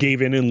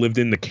gave in and lived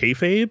in the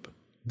kayfabe,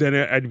 then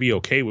I'd be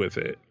okay with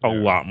it a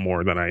lot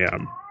more than I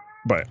am.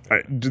 But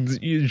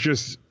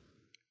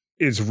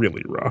it's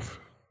really rough.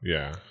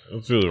 Yeah,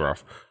 it's really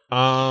rough.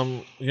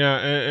 Yeah,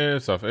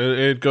 it's tough.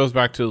 It goes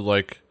back to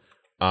like,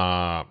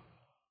 my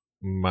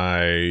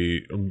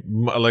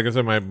like I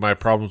said, my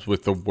problems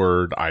with the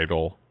word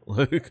idol.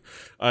 Like,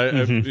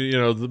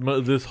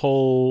 this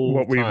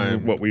whole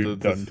time, what we've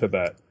done to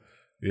that.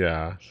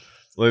 yeah,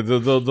 like the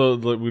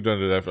like we've done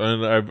to that,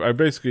 and I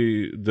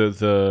basically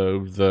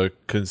the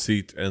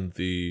conceit and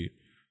the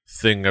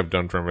thing I've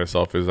done for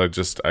myself is I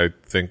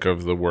think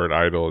of the word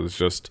idol as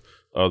just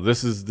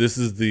this is just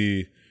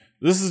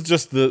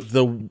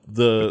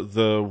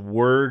the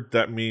word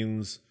that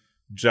means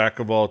jack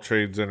of all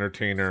trades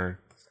entertainer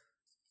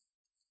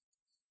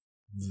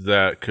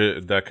that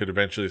could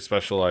eventually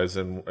specialize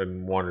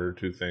in one or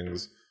two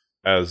things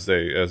as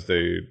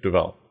they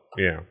develop.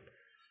 Yeah,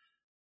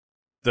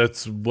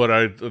 that's what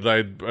I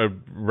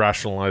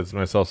rationalized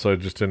myself, so I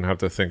just didn't have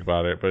to think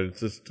about it. But it's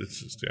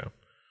just yeah.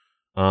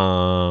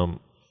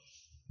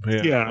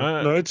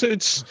 Yeah, no, it's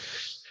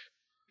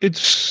I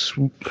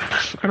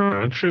don't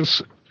know. It's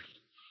just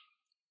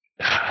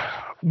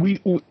we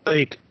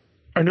like.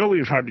 I know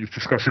we've had these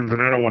discussions,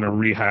 and I don't want to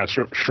rehash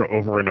it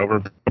over and over.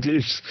 But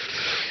it's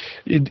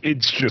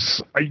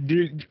just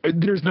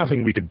there's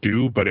nothing we could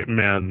do. But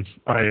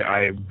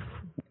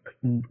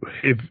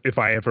if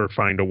I ever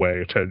find a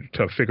way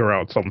to figure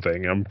out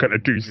something, I'm gonna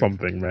do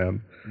something,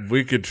 man.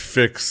 We could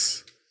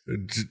fix.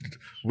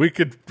 We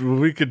could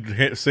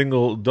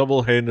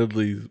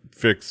double-handedly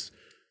fix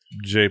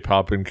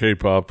J-pop and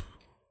K-pop.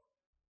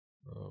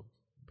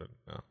 But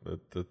no,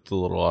 that's a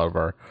little out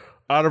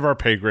of our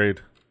pay grade.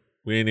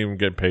 We ain't even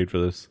getting paid for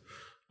this.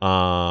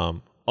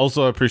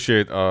 Also, I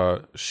appreciate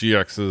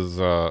Shex's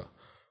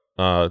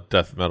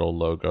death metal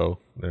logo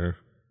there.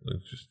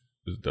 It's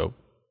dope.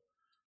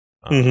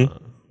 With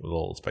a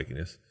little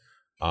spikiness.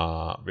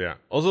 But yeah.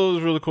 Also, it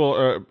was really cool.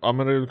 I'm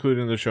gonna include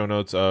in the show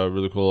notes a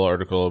really cool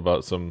article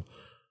about some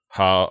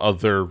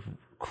other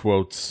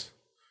quotes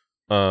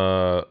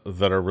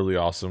that are really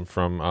awesome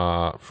from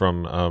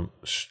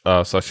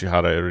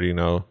Sashihara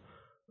Erino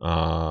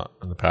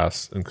in the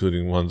past,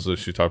 including ones that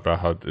she talked about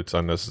how it's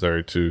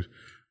unnecessary to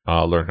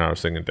learn how to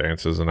sing and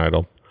dance as an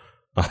idol.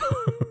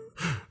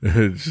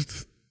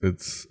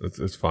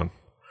 It's fun.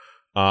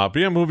 But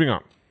yeah, moving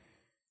on.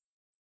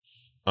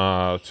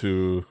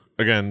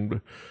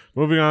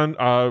 Moving on.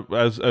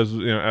 As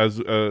you know,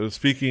 as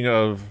speaking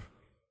of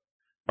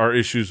our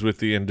issues with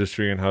the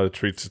industry and how it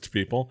treats its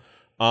people,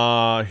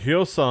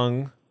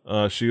 Hyosung,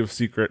 she of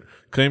Secret,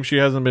 claims she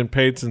hasn't been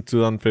paid since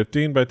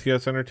 2015 by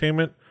TS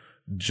Entertainment.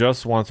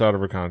 Just wants out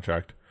of her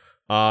contract.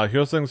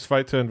 Hyosung's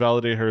fight to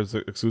invalidate her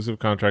exclusive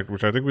contract,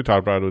 which I think we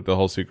talked about with the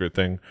whole Secret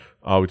thing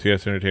with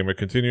TS Entertainment,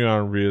 continued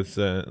on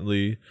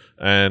recently,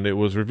 and it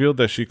was revealed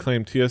that she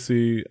claimed TS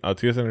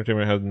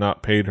Entertainment has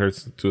not paid her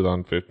since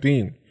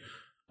 2015.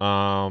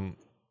 Well,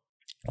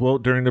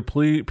 during the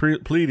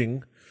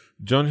pleading,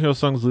 Jung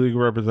Hyosung's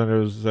legal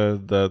representative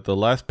said that the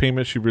last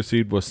payment she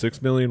received was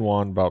 6 million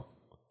won, about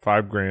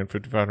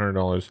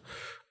 $5,500,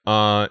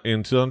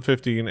 in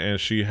 2015, and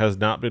she has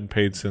not been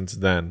paid since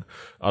then.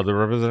 The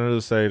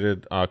representative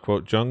stated,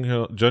 quote, Jung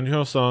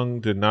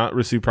Hyosung did not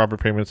receive proper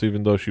payments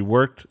even though she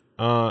worked,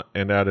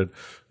 and added,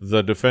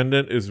 the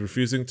defendant is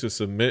refusing to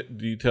submit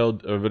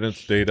detailed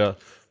evidence data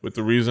with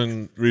the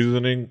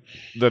reasoning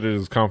that it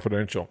is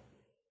confidential.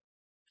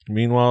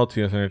 Meanwhile,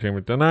 TS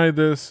Entertainment denied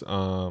this.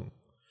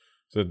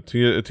 Said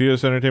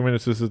TS Entertainment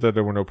insisted that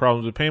there were no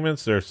problems with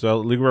payments. Their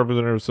legal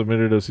representative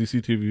submitted a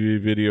CCTV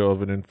video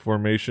of an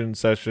information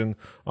session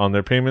on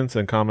their payments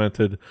and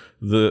commented,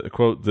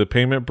 the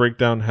payment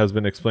breakdown has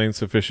been explained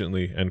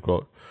sufficiently, end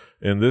quote.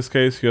 In this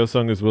case,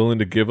 Hyosung is willing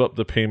to give up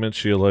the payment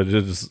she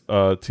alleges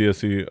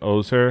TSE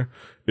owes her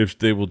if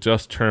they will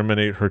just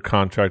terminate her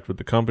contract with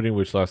the company,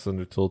 which lasts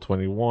until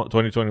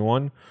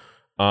 2021.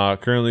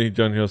 Currently,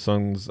 Jung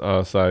Hyosung's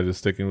side is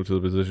sticking to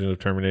the position of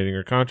terminating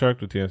her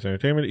contract with TNS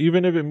Entertainment,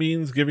 even if it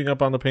means giving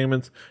up on the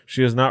payments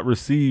she has not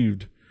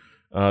received.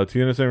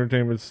 TNS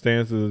Entertainment's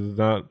stance is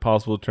not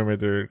possible to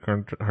terminate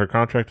her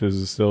contract, as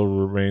it still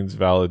remains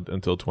valid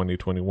until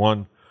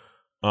 2021.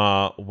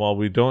 While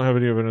we don't have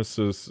any evidence,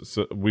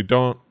 we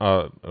don't,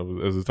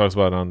 as it talks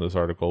about on this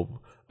article,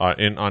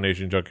 on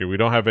Asian Junkie, we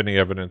don't have any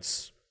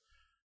evidence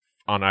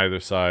on either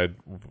side.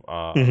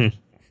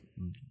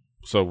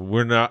 So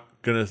we're not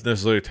going to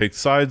necessarily take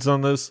sides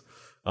on this.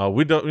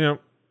 We don't,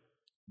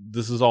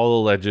 this is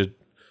all alleged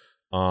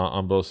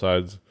on both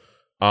sides.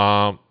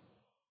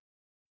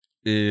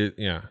 It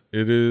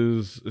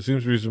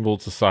seems reasonable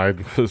to side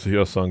with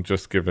Hyosung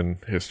just given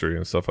history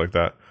and stuff like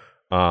that.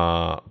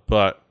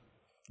 But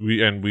we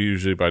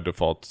usually by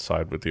default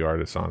side with the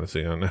artist,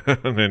 honestly. And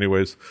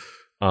anyways,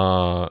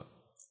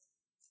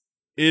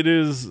 it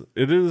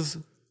is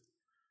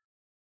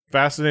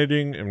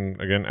fascinating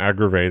and again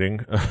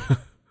aggravating.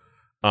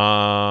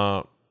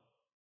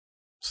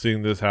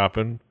 Seeing this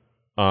happen,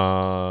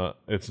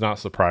 it's not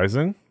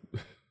surprising.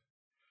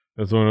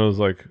 It's one of those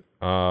like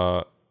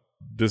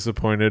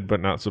disappointed but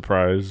not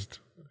surprised.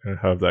 I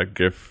have that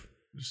GIF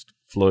just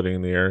floating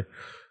in the air.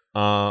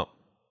 But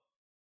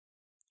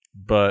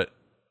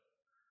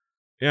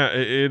yeah,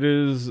 it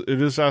is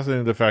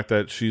fascinating the fact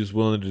that she's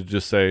willing to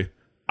just say,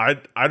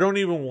 I don't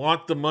even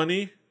want the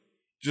money.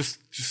 Just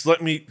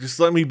let me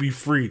be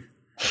free.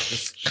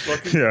 Just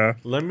fucking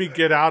let me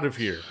get out of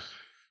here.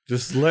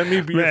 Just let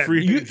me be a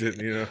free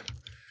agent, you know.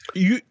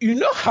 You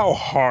know how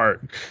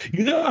hard,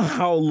 you know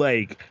how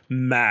like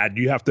mad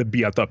you have to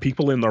be at the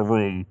people in the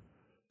room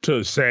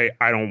to say,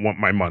 I don't want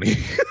my money.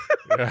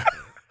 Yeah.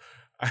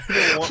 I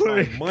don't want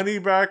my money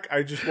back.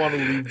 I just want to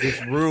leave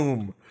this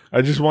room.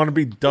 I just want to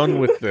be done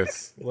with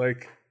this.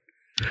 Like,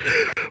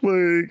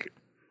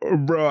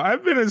 bro,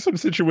 I've been in some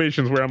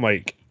situations where I'm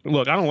like,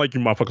 look, I don't like you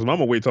motherfuckers. I'm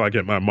gonna wait till I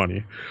get my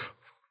money.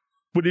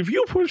 But if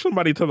you push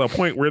somebody to the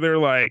point where they're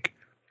like,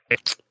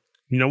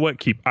 you know what?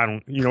 Keep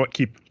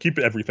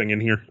everything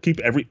in here.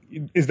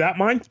 Is that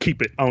mine?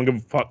 Keep it. I don't give a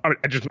fuck.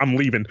 I'm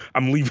leaving.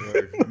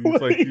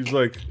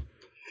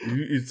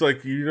 It's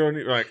like you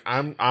don't like.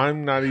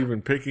 I'm not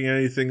even picking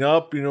anything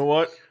up. You know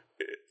what?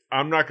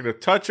 I'm not going to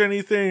touch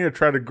anything or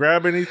try to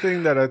grab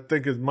anything that I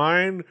think is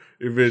mine.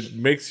 If it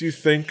makes you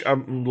think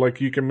I'm like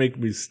you can make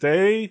me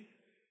stay,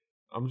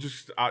 I'm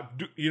just.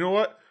 You know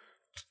what?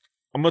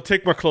 I'm gonna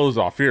take my clothes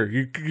off. Here,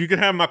 you can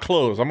have my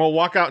clothes. I'm gonna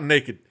walk out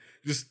naked.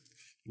 Just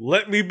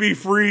let me be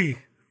free.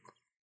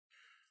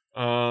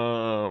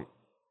 Yeah,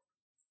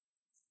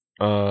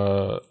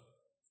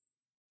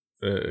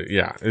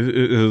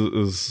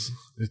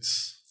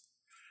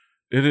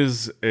 it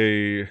is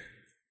a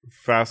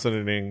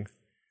fascinating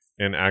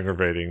and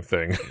aggravating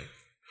thing.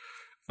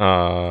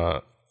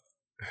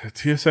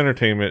 TS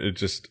Entertainment, it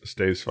just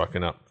stays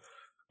fucking up.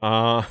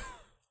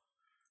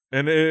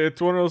 And it's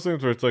one of those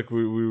things where it's like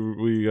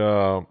we've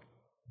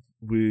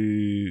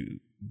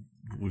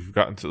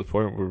gotten to the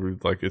point where we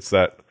like it's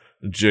that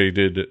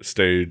jaded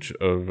stage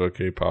of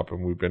K-pop,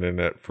 and we've been in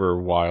it for a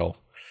while.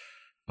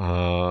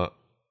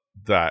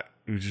 That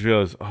we just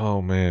realize,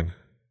 oh man,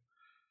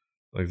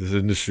 like this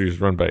industry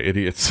is run by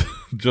idiots,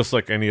 just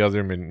like any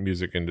other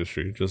music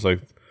industry, just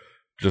like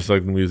the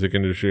music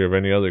industry of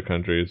any other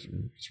country.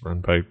 It's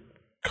run by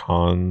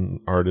con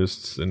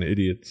artists and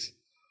idiots.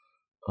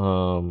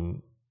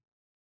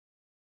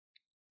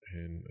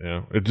 And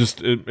yeah,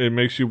 it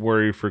makes you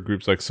worry for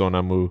groups like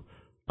Sonamu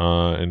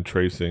and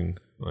Tracing.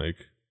 Like,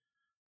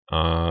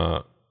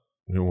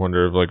 you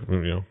wonder if, like,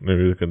 you know,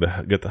 maybe they could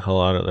get the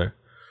hell out of there.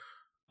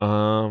 I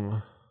don't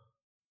know.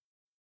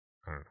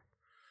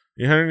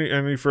 You had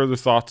any further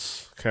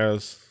thoughts,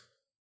 Kaz?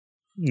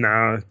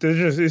 Nah,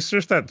 it's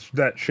just that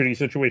shitty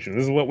situation.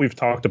 This is what we've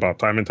talked about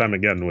time and time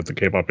again with the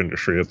K-pop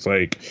industry. It's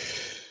like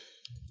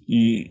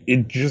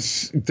it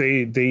just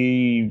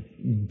they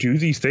do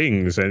these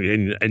things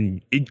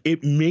and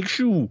it makes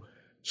you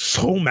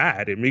so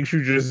mad. It makes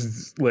you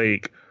just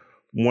like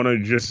want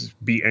to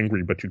just be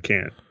angry, but you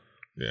can't.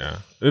 Yeah,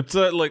 it's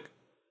like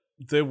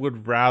they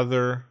would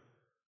rather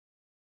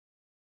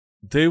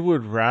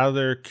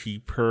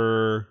keep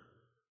her,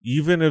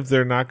 even if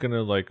they're not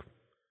gonna like.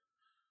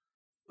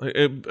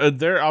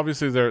 They're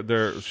obviously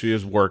she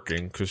is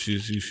working because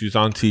she's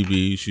on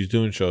TV, she's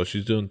doing shows,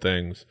 she's doing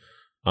things.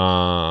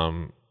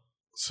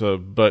 So,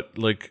 but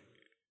like,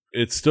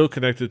 it's still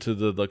connected to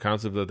the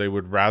concept that they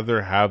would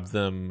rather have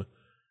them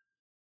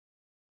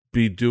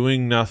be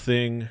doing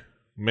nothing,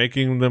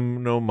 making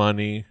them no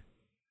money,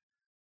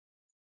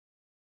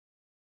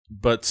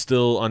 but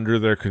still under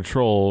their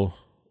control,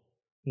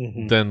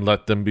 than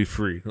let them be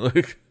free.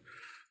 Like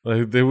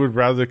they would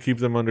rather keep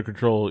them under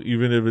control,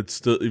 even if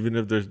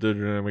they're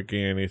not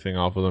making anything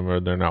off of them or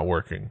they're not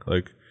working.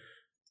 Like,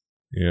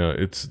 you know,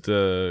 it's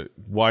the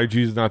YG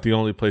is not the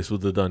only place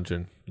with the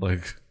dungeon.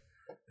 Like,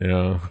 you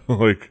know,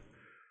 like,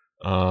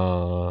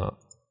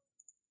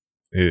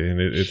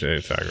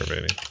 it's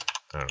aggravating.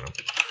 I don't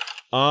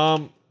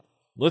know.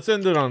 Let's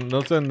end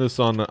this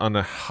on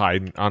a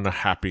happy.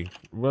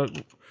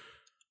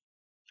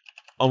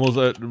 Almost,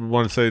 I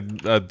want to say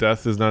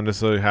death is not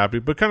necessarily happy,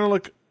 but kind of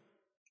like.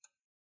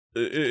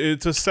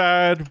 It's a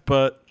sad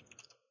but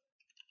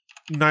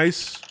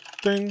nice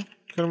thing,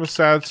 kind of a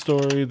sad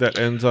story that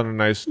ends on a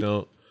nice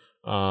note.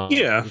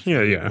 Yeah.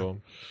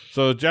 Cool.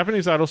 So,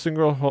 Japanese Idol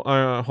singer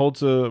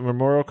holds a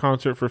memorial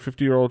concert for a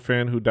 50-year-old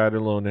fan who died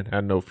alone and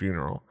had no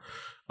funeral.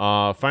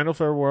 Final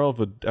farewell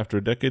after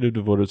a decade of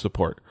devoted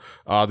support.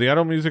 The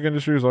idol music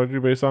industry is largely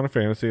based on a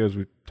fantasy, as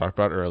we talked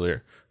about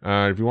earlier.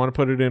 If you want to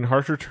put it in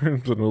harsher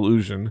terms, an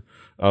illusion.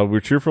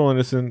 Where cheerful,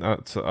 innocent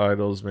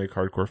idols make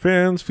hardcore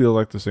fans feel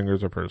like the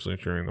singers are personally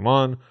cheering them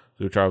on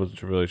through trials and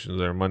tribulations of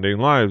their mundane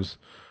lives,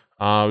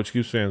 which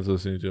keeps fans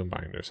listening to and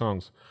buying their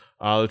songs.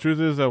 The truth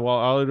is that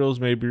while idols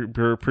may be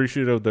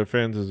appreciative of their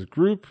fans as a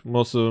group,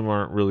 most of them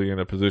aren't really in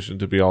a position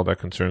to be all that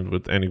concerned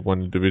with any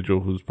one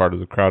individual who's part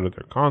of the crowd at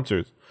their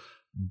concerts.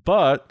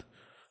 But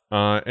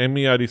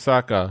Emi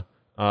Arisaka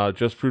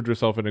just proved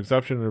herself an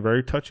exception in a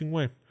very touching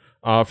way.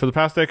 For the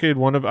past decade,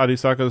 one of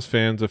Arisaka's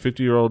fans, a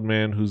 50-year-old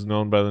man who's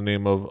known by the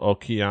name of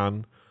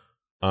Okian,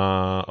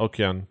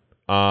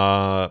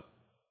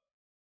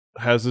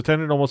 has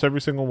attended almost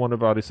every single one of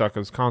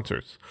Arisaka's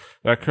concerts.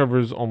 That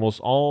covers almost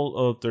all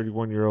of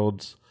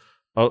 31-year-olds,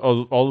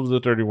 all of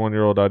the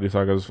 31-year-old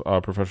Arisaka's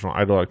professional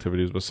idol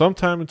activities. But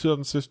sometime in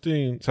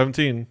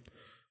 2017,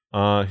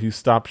 he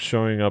stopped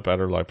showing up at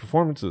her live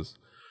performances.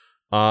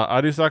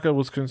 Arisaka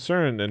was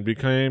concerned and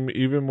became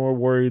even more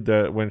worried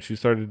that when she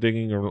started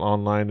digging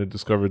online and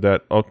discovered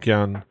that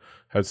Okian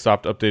had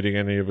stopped updating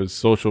any of his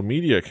social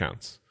media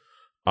accounts.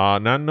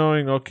 Not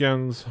knowing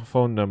Okian's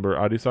phone number,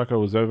 Arisaka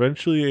was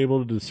eventually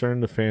able to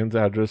discern the fan's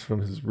address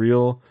from his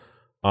real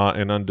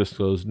and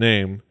undisclosed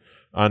name,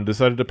 and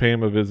decided to pay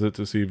him a visit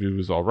to see if he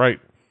was all right.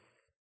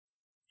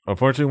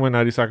 Unfortunately, when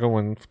Arisaka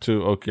went to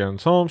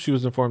Okian's home, she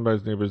was informed by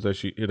his neighbors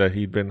that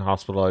he'd been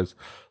hospitalized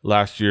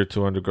last year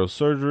to undergo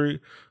surgery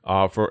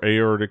for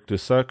aortic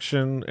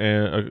dissection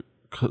and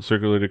a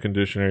circulated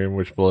condition in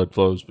which blood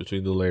flows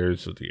between the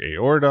layers of the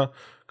aorta,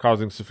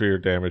 causing severe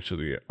damage to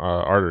the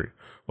artery.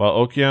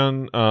 While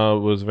Okian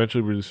was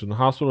eventually released from the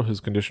hospital, his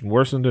condition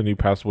worsened and he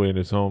passed away in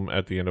his home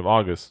at the end of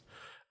August.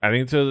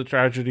 Adding to the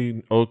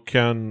tragedy,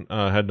 Okian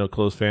had no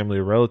close family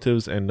or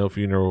relatives, and no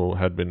funeral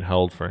had been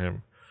held for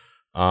him.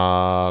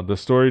 The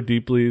story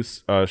deeply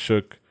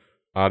shook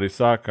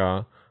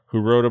Arisaka, who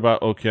wrote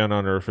about Okian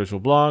on her official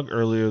blog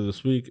earlier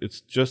this week. It's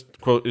just,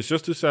 quote, "It's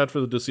just too sad for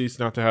the deceased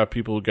not to have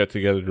people get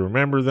together to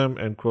remember them,"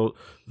 end quote,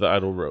 the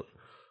idol wrote.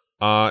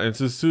 And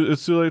since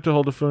it's too late to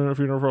hold a funeral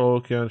for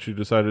Okian, she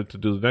decided to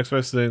do the next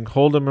best thing,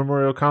 hold a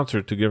memorial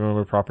concert to give him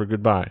a proper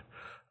goodbye.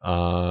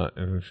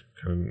 And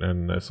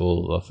nice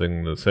little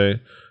thing to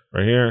say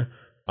right here.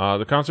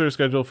 The concert is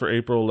scheduled for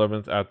April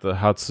 11th at the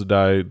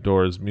Hatsudai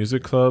Doors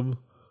Music Club.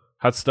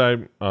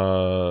 Hatsudai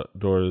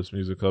Doors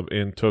Music Club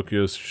in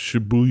Tokyo's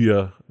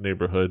Shibuya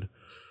neighborhood.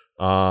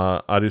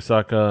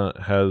 Arisaka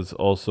has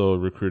also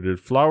recruited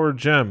Flower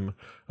Gem,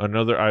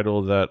 another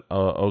idol that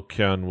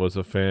Okian was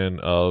a fan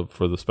of,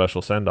 for the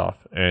special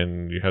send-off.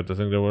 And you have to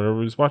think that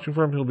whenever he's watching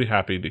for him, he'll be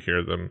happy to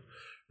hear them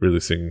really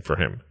singing for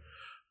him.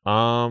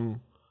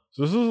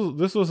 So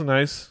this was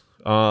nice.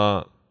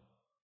 To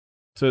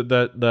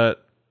that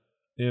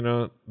you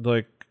know,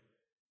 like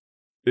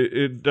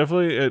it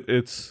definitely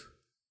it's.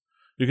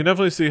 You can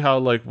definitely see how,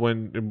 like,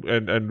 when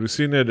and we've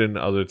seen it in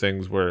other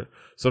things where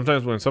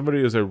sometimes when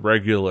somebody is a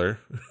regular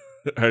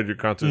at your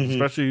concert,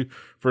 especially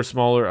for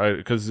smaller,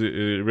 because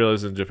you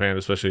realize in Japan,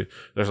 especially,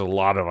 there's a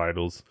lot of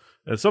idols,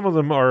 and some of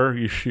them are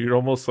you'd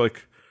almost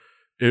like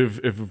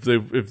if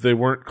they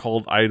weren't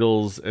called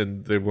idols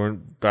and they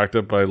weren't backed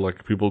up by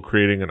like people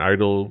creating an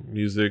idol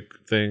music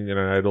thing and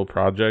an idol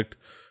project,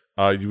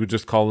 you would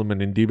just call them an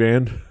indie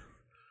band.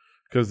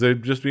 Because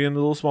they'd just be in the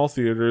little small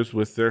theaters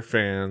with their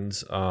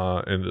fans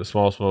in the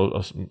small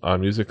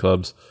music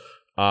clubs.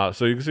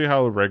 So you can see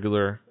how a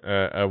regular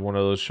at one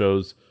of those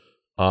shows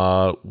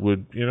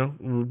would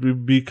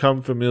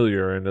become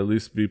familiar and at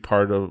least be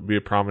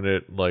a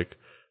prominent like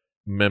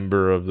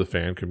member of the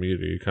fan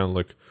community, kind of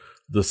like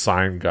the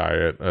sign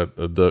guy at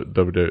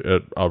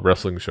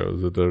wrestling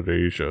shows, the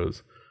WWE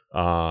shows.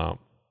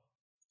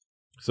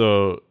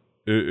 So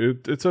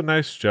it's a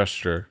nice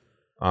gesture.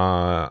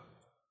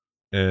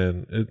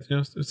 And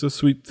it's a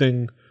sweet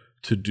thing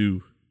to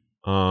do.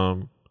 I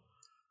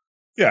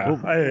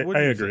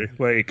agree. Think?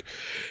 Like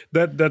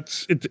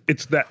that's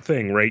it's that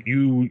thing, right?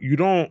 You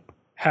don't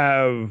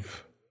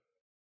have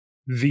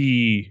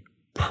the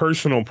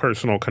personal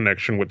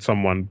connection with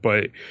someone,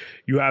 but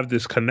you have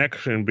this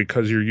connection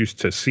because you're used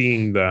to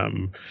seeing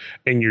them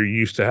and you're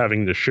used to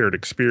having the shared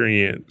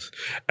experience,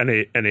 and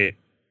it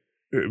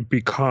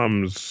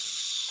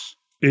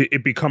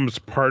becomes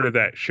part of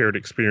that shared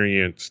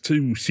experience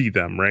to see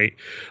them, right?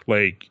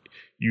 Like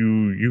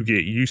you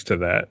get used to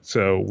that.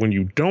 So when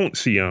you don't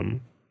see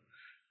them,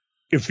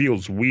 it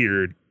feels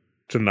weird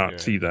to not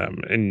see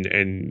them, and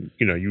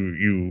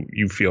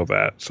you feel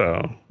that.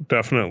 So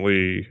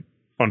definitely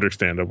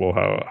understandable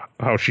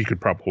how she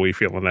could probably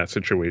feel in that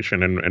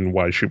situation, and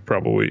why she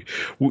probably,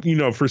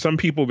 for some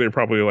people they're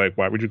probably like,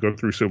 why would you go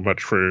through so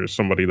much for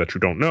somebody that you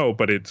don't know?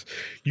 But it's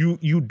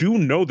you do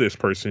know this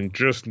person,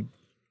 just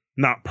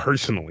not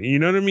personally, you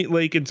know what I mean?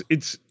 Like it's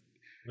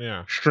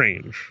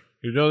strange.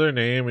 You know their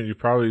name, and you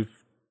probably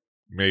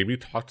maybe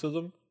talk to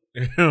them,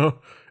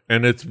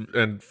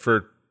 and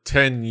for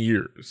 10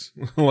 years,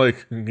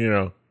 like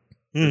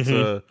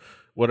it's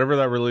whatever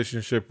that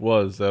relationship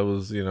was. That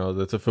was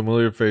that's a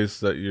familiar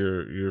face that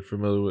you're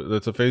familiar with.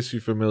 That's a face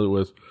you're familiar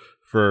with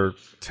for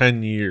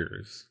 10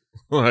 years,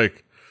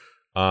 like.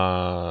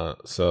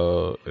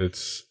 So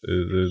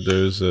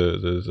there's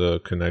a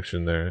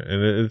connection there,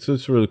 and it's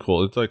just really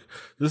cool. It's like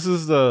this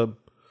is the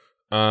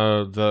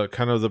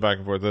kind of the back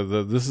and forth.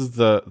 This is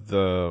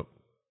the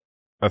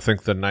I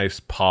think the nice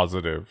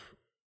positive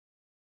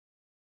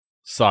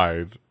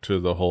side to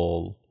the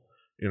whole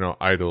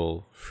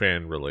idol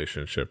fan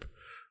relationship.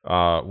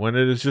 When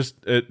it is just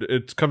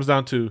it comes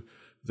down to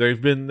they've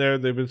been there,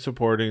 they've been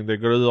supporting, they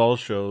go to all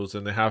shows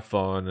and they have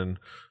fun,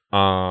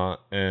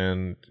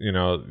 and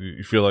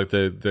you feel like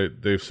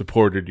they've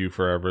supported you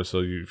forever,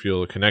 so you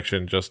feel a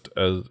connection just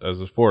as a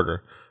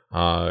supporter.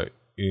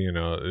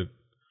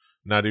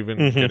 Not even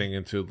getting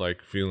into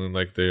like feeling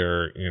like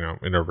they're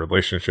in a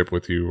relationship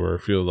with you or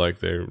feel like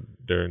they're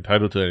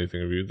entitled to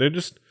anything of you.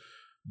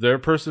 They're a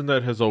person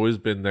that has always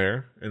been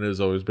there and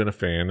has always been a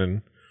fan,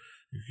 and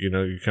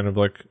you kind of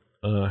like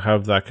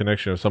have that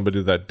connection of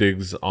somebody that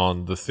digs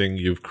on the thing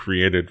you've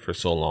created for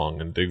so long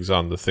and digs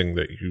on the thing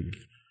that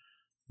you've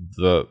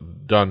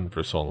done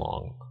for so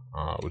long,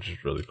 which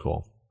is really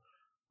cool.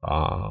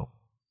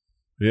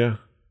 Yeah.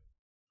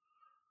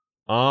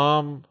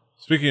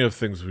 Speaking of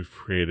things we've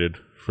created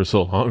for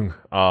so long,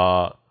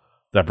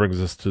 that brings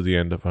us to the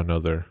end of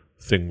another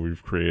thing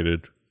we've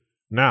created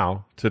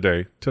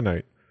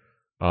tonight,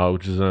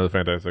 which is another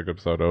fantastic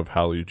episode of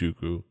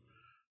Harajuku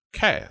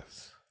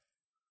Kaz.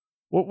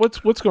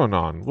 What's going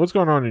on? What's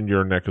going on in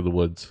your neck of the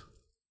woods?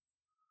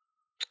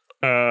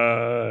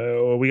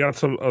 We got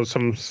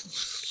some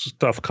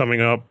stuff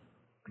coming up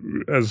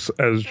as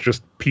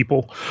just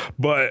people,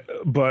 but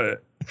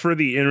for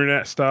the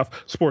internet stuff,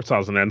 Sports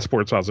Odds and Ends,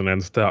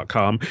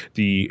 sportsoddsandends.com,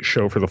 the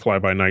show for the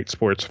fly-by-night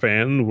sports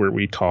fan, where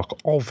we talk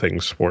all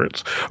things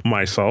sports.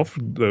 Myself,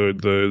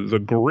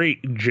 the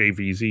great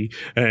JVZ,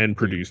 and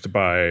produced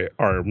by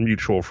our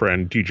mutual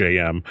friend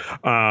DJM.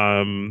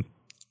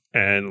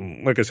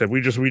 And like I said,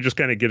 we just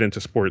kind of get into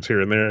sports here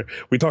and there.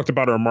 We talked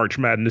about our March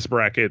Madness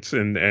brackets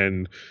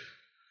and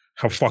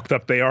how fucked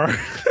up they are.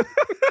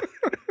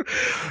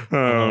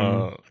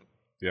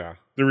 Yeah.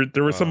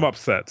 There were some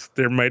upsets.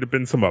 There might have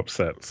been some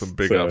upsets. Some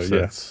big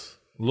upsets.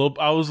 Yeah.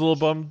 I was a little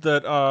bummed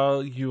that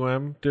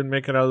didn't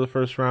make it out of the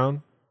first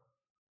round.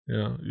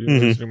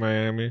 University of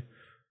Miami.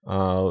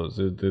 But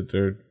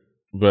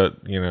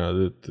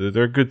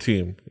they're a good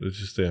team. It's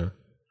just it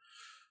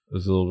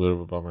was a little bit of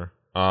a bummer.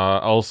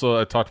 Also,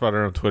 I talked about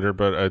it on Twitter,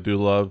 but I do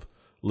love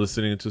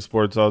listening to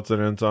Sports Odds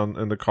and Ends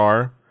in the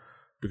car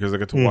because I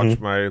get to watch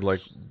my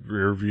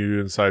rear view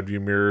and side view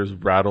mirrors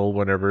rattle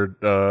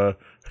whenever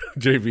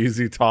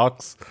JVZ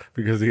talks,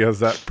 because he has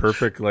that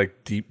perfect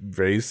deep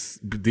bass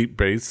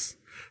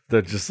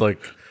that just I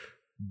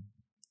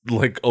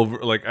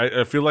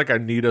feel like I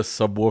need a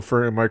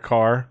subwoofer in my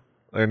car.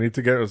 I need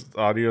to get an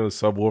audio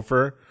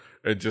subwoofer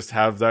and just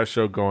have that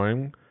show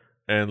going,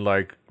 and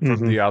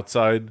from the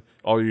outside,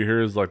 all you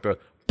hear is the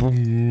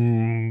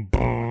boom,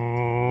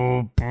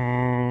 boom,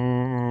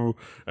 boom.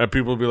 And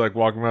people will be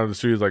walking around the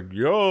streets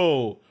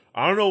yo,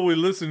 I don't know what we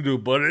listen to,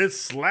 but it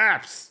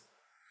slaps.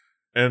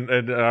 And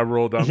I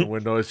roll down the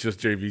window. It's just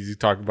JVZ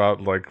talking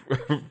about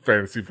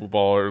fantasy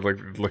football or like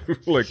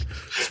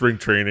spring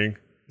training.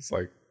 It's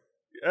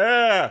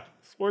yeah,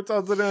 Sports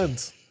Odds and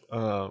Ends.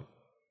 Yeah.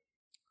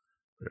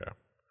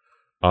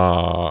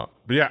 But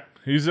yeah,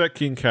 he's at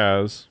King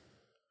Kaz.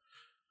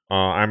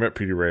 I'm at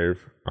Petey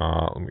Rave.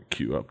 Let me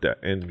cue up that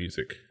end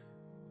music.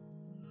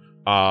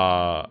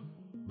 The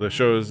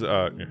show's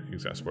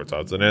he's got Sports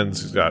Odds and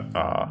Ends. He's got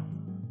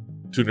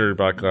Two Nerdy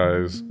Black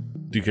Guys,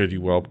 DKD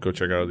Whelp. Go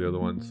check out the other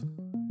ones.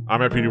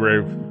 I'm at Petey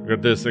Rave. I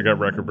got this. I got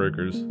Record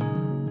Breakers.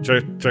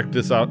 Check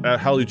this out at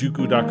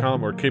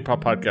harajuku.com or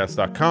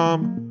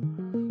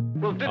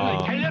kpoppodcast.com. Well, didn't they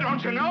tell you?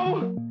 Don't you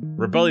know?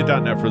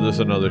 Rebelly.net for this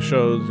and other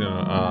shows.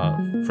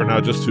 For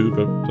now just 2,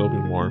 but there'll be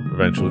more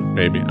eventually.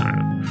 Maybe, I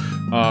don't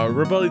know.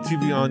 Rebelly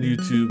TV on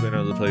YouTube and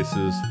other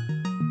places.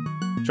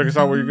 Check us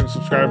out where you can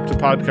subscribe to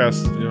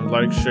podcasts.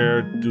 Like,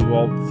 share, do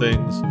all the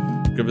things.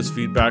 Give us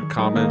feedback,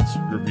 comments,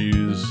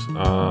 reviews,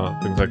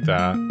 things like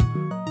that.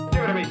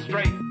 Give it to me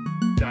straight,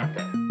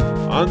 Doctor.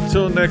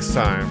 Until next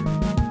time,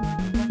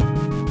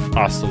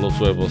 hasta los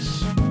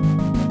huevos.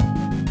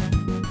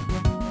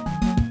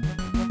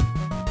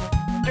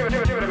 Give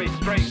it to me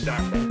straight,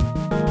 Doctor.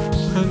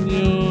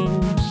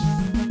 Annyeong.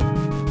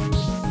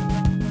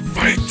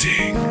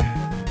 Fighting.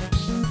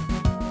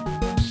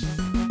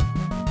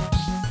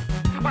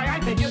 Why, I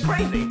think you're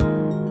crazy.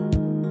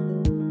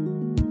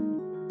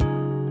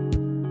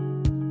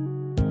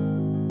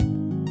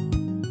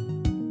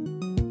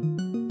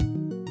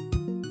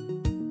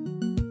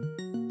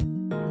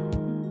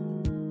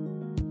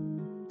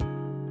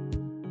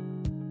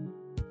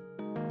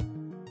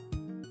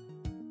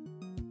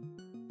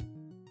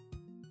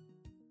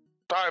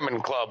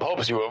 Diamond Club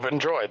hopes you have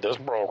enjoyed this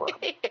program.